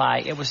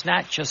multiply, it was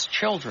not just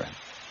children,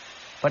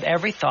 but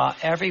every thought,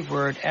 every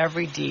word,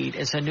 every deed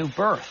is a new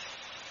birth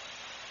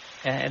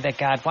that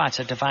God wants,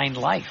 a divine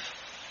life.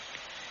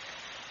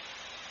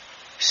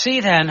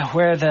 See then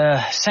where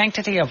the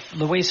sanctity of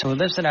Luisa, who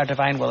lives in our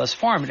divine will, is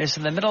formed. It is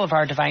in the middle of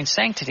our divine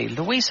sanctity.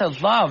 Luisa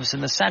loves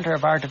in the center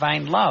of our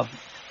divine love.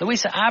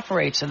 Luisa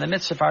operates in the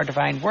midst of our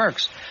divine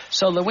works.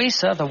 So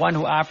Luisa, the one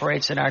who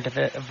operates in our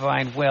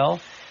divine will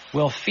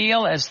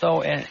feel as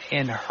though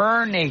in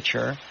her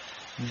nature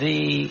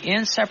the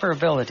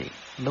inseparability.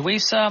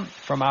 Luisa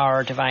from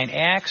our divine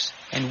acts,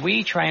 and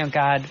we, triune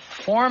God,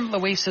 form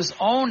Luisa's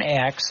own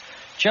acts,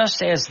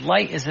 just as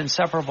light is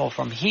inseparable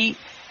from heat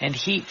and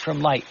heat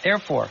from light.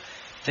 Therefore,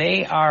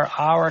 they are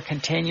our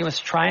continuous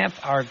triumph,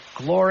 our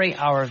glory,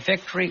 our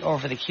victory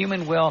over the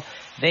human will.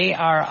 They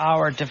are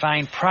our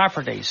divine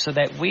properties, so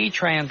that we,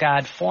 triune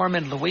God, form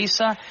in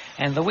Luisa,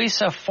 and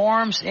Luisa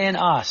forms in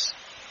us.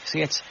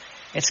 See, it's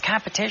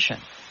competition.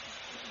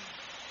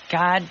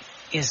 God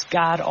is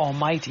God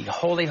Almighty,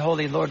 holy,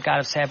 holy Lord God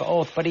of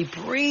Sabaoth, but he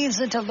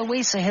breathes into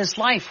Luisa his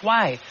life.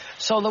 Why?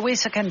 So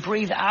Luisa can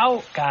breathe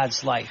out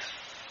God's life.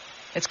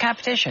 It's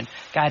competition.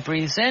 God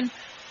breathes in,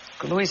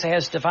 Luisa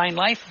has divine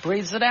life,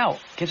 breathes it out,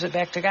 gives it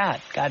back to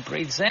God. God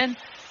breathes in,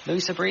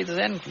 Luisa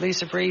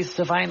breathes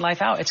divine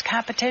life out. It's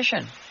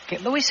competition.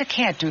 Luisa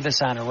can't do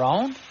this on her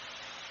own.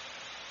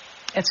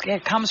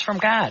 It comes from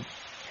God.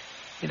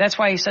 That's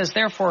why he says,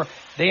 therefore,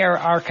 they are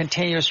our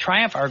continuous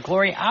triumph, our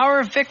glory,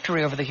 our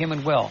victory over the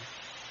human will.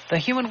 The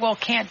human will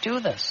can't do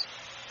this.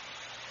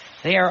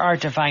 They are our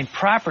divine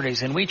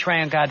properties, and we,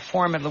 triune God,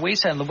 form in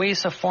Luisa, and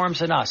Luisa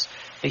forms in us.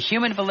 The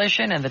human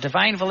volition and the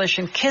divine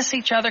volition kiss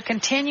each other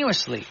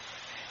continuously.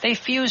 They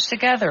fuse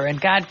together,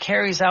 and God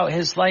carries out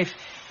his life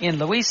in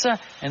Luisa,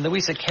 and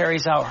Luisa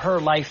carries out her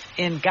life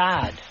in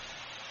God.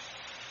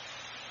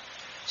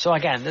 So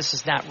again, this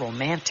is not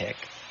romantic.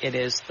 It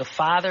is the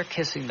father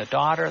kissing the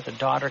daughter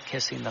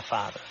kissing the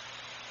father.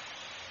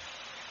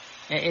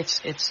 It's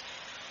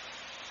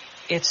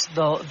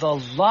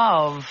the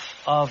love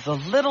of the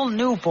little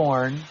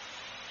newborn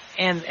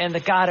and the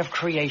God of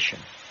creation.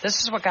 This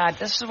is what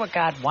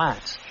God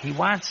wants. He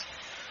wants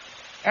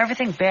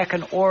everything back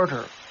in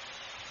order.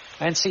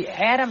 And see,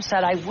 Adam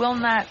said, I will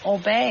not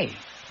obey.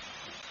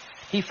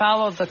 He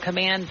followed the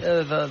command,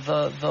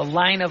 the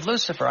line of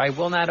Lucifer. I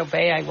will not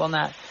obey, I will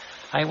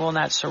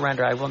not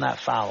surrender, I will not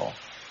follow.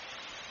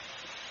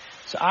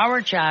 So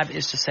our job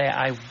is to say,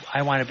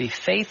 I want to be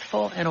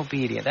faithful and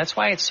obedient. That's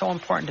why it's so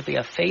important to be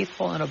a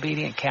faithful and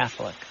obedient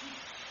Catholic.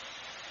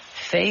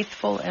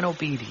 Faithful and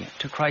obedient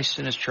to Christ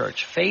and his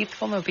church.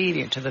 Faithful and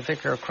obedient to the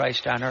Vicar of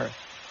Christ on earth.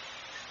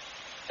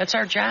 That's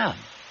our job.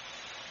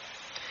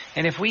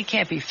 And if we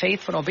can't be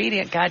faithful and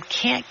obedient, God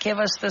can't give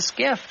us this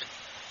gift.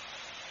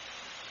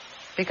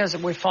 Because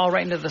we fall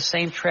right into the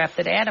same trap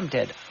that Adam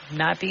did.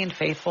 Not being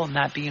faithful,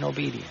 not being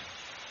obedient.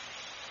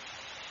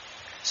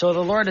 So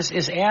the Lord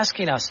is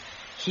asking us,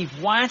 he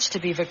wants to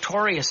be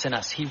victorious in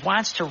us. He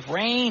wants to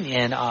reign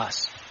in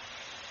us.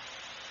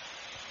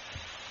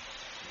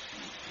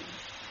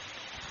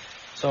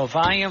 So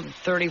volume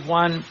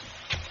 31,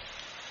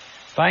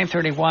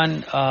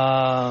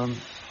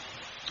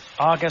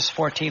 August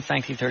 14th,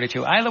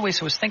 1932. I,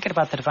 Luisa, was thinking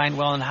about the divine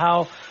will and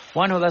how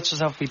one who lets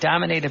herself be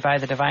dominated by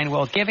the divine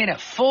will, giving it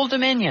full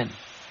dominion.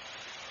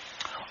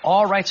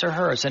 All rights are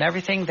hers, and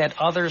everything that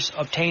others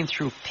obtain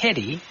through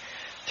pity,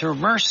 through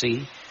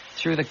mercy,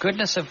 through the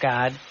goodness of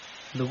God,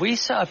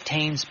 Luisa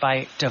obtains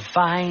by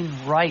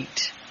divine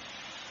right.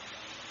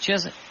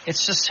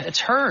 It's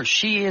hers.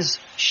 She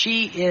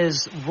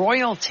is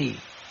royalty.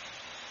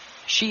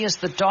 She is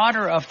the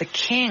daughter of the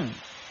king.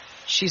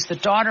 She's the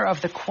daughter of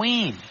the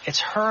queen.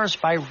 It's hers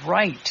by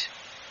right.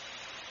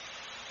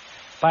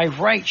 By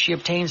right, she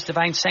obtains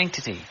divine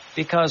sanctity,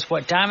 because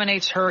what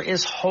dominates her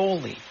is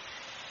holy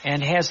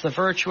and has the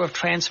virtue of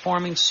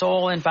transforming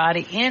soul and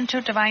body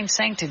into divine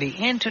sanctity,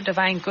 into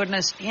divine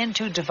goodness,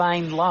 into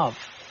divine love.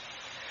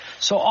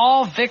 So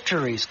all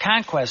victories,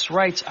 conquests,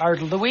 rights are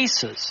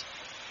Luisa's.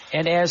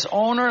 And as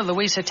owner,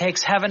 Luisa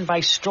takes heaven by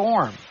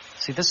storm.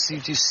 See this? Do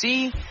you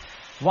see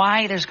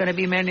why there's going to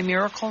be many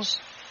miracles?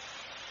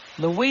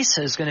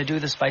 Luisa is going to do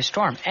this by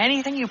storm.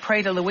 Anything you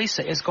pray to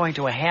Luisa is going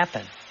to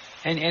happen.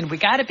 And we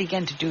got to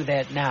begin to do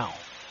that now.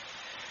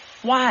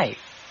 Why?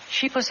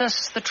 She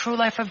possesses the true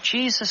life of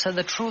Jesus and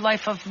the true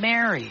life of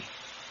Mary.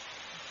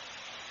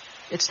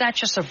 It's not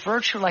just a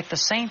virtue like the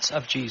saints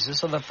of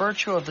Jesus or the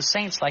virtue of the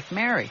saints like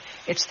Mary.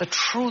 It's the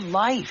true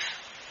life.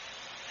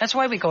 That's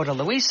why we go to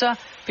Luisa,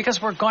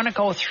 because we're going to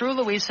go through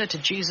Luisa to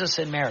Jesus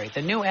and Mary,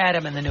 the new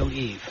Adam and the new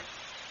Eve.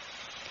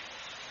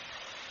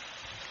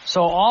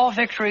 So all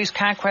victories,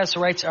 conquests,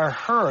 rights are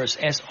hers.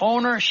 As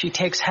owner, she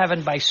takes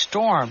heaven by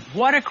storm.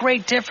 What a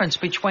great difference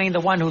between the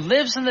one who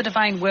lives in the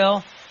divine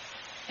will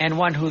and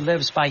one who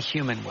lives by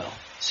human will.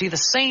 See, the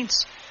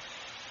saints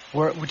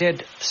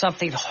did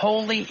something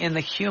holy in the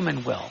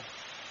human will.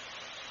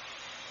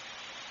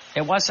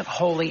 It wasn't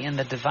holy in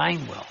the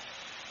divine will.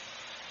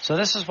 So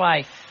this is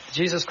why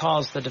Jesus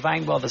calls the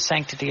divine will the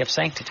sanctity of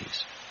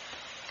sanctities.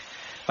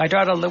 My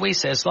daughter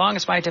Luisa, as long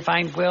as my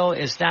divine will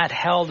is not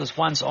held as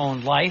one's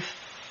own life,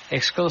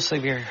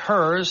 exclusively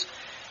hers,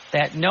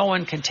 that no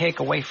one can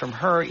take away from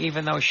her,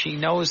 even though she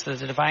knows that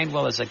the divine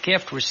will is a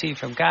gift received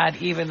from God,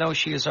 even though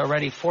she is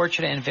already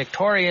fortunate and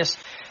victorious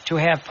to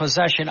have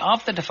possession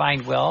of the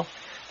divine will,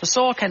 the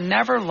soul can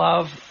never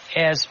love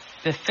as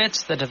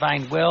befits the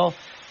divine will,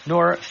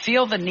 nor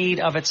feel the need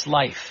of its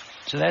life.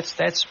 So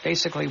that's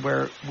basically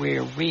where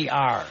we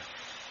are.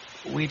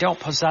 We don't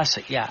possess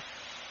it yet.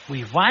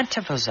 We want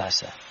to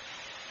possess it.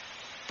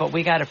 But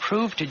we got to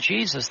prove to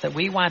Jesus that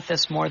we want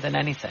this more than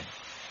anything.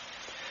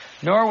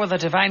 Nor will the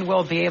divine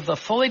will be able to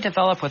fully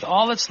develop with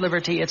all its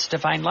liberty, its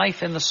divine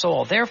life in the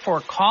soul. Therefore,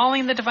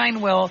 calling the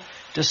divine will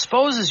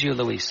disposes you,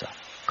 Luisa.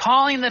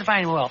 Calling the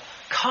divine will.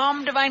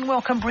 Come, divine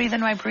will, come breathe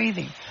in my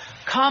breathing.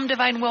 Come,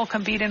 divine will,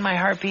 come beat in my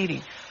heart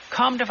beating.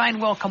 Come, divine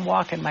will, come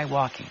walk in my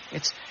walking.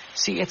 It's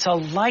a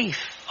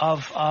life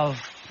of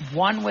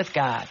one with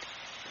God.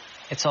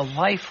 It's a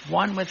life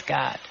one with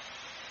God.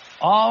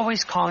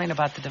 Always calling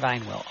about the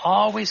divine will.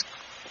 Always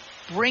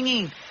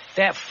bringing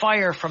that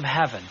fire from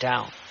heaven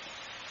down.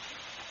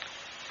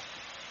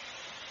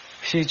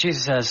 See,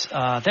 Jesus says,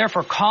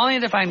 therefore,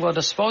 calling the divine will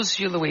disposes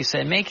you, Luisa,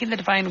 and making the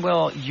divine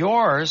will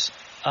yours,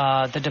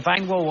 the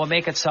divine will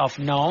make itself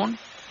known,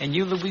 and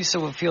you, Luisa,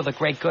 will feel the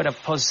great good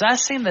of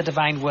possessing the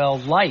divine will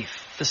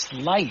life, this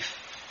life.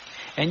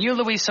 And you,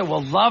 Luisa,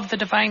 will love the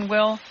divine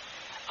will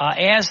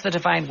as the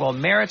divine will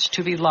merits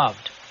to be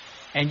loved.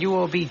 And you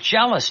will be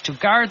jealous to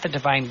guard the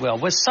divine will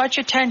with such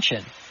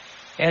attention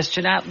as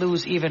to not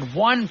lose even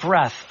one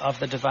breath of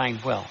the divine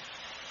will.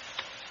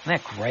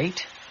 Isn't that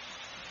great?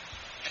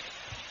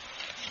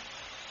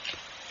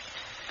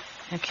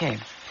 Okay.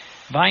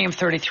 Volume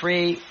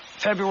 33,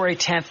 February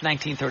 10th,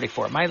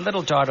 1934. My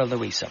little daughter,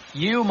 Luisa.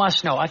 You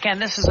must know. Again,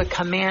 this is a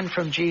command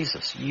from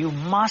Jesus. You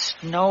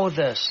must know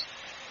this.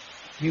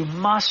 You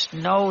must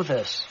know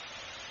this.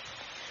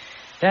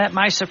 That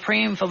my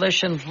supreme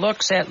volition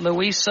looks at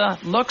Luisa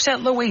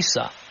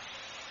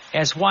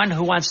as one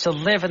who wants to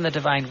live in the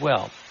divine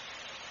will.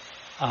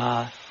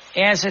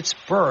 As its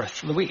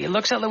birth. It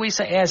looks at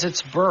Luisa as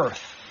its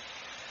birth.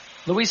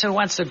 Luisa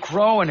wants to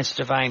grow in its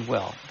divine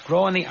will,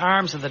 grow in the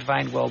arms of the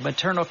divine will,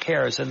 maternal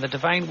cares, and the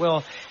divine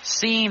will,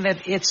 seeing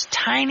that its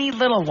tiny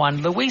little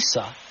one,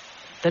 Luisa,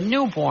 the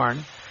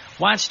newborn,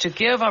 wants to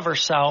give of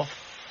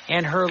herself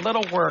and her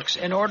little works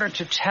in order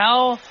to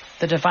tell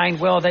the divine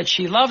will that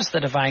she loves the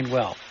divine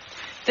will.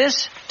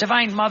 This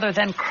divine mother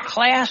then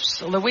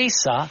clasps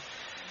Luisa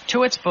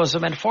to its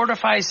bosom and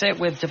fortifies it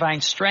with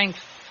divine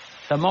strength,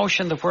 the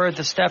motion, the word,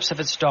 the steps of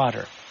its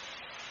daughter.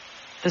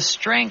 The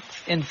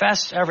strength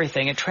invests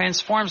everything. It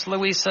transforms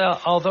Luisa,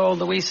 although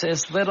Luisa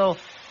is little.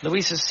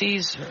 Luisa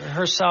sees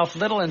herself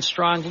little and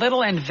strong,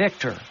 little and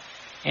victor.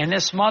 And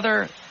this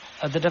mother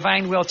of the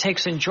divine will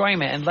takes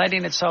enjoyment in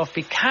letting itself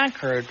be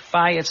conquered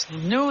by its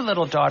new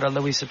little daughter,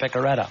 Luisa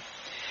Piccarreta.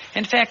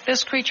 In fact,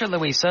 this creature,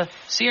 Luisa,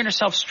 seeing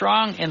herself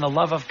strong in the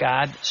love of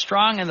God,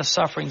 strong in the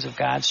sufferings of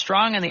God,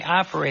 strong in the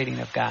operating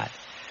of God.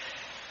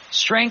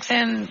 Strength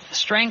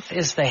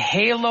is the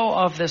halo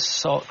of this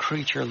soul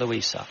creature,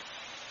 Luisa.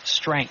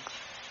 Strength.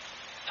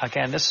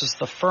 Again, this is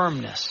the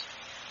firmness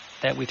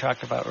that we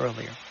talked about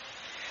earlier.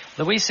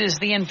 Luisa is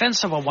the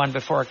invincible one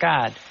before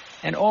God,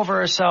 and over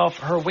herself,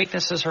 her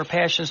weaknesses, her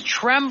passions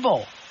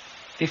tremble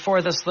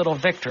before this little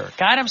victor.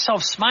 God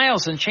himself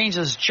smiles and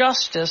changes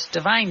justice,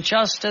 divine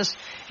justice,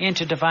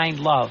 into divine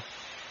love,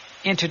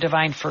 into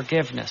divine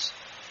forgiveness,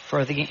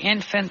 for the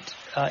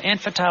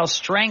infantile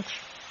strength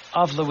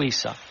of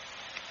Luisa.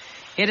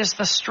 It is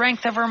the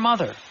strength of her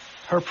mother,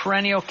 her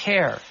perennial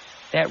care,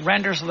 that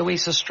renders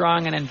Luisa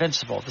strong and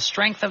invincible, the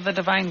strength of the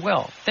divine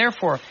will.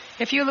 Therefore,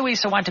 if you,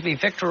 Luisa, want to be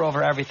victor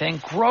over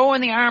everything, grow in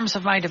the arms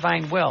of my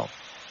divine will.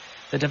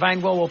 The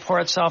divine will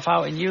pour itself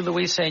out in you,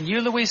 Luisa, and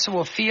you, Luisa,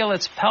 will feel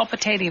its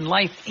palpitating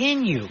life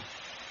in you.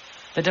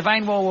 The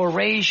divine will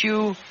raise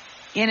you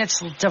in its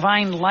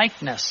divine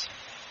likeness,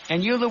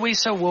 and you,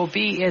 Luisa, will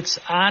be its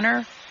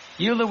honor.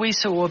 You,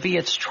 Luisa, will be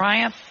its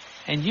triumph,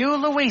 and you,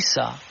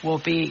 Luisa, will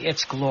be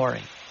its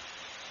glory.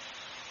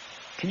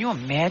 Can you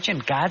imagine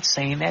God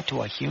saying that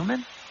to a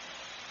human?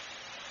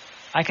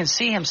 I can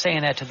see him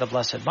saying that to the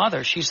Blessed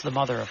Mother. She's the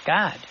mother of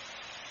God.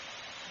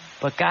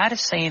 But God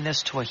is saying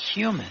this to a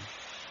human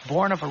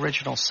born of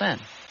original sin.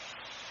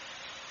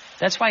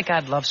 That's why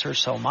God loves her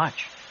so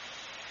much.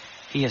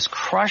 He has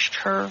crushed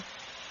her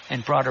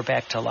and brought her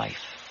back to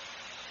life.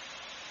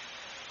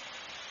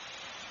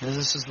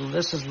 This is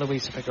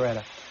Luisa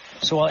Piccarreta.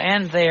 So we'll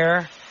end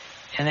there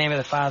in the name of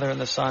the Father,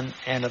 and the Son,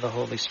 and of the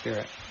Holy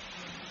Spirit.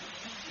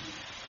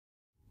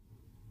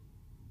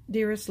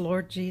 Dearest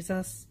Lord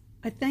Jesus,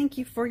 I thank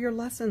you for your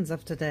lessons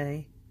of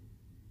today.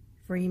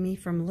 Free me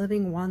from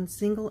living one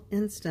single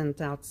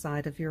instant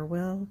outside of your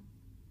will.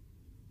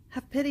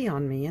 Have pity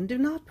on me, and do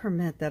not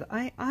permit that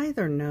I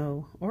either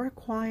know or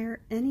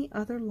acquire any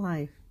other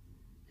life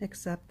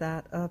except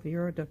that of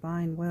your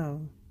divine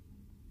will.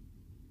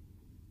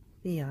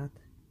 Fiat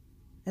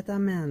et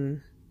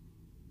Amen.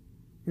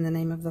 In the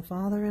name of the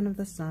Father, and of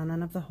the Son,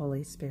 and of the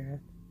Holy Spirit.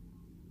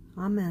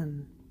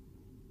 Amen.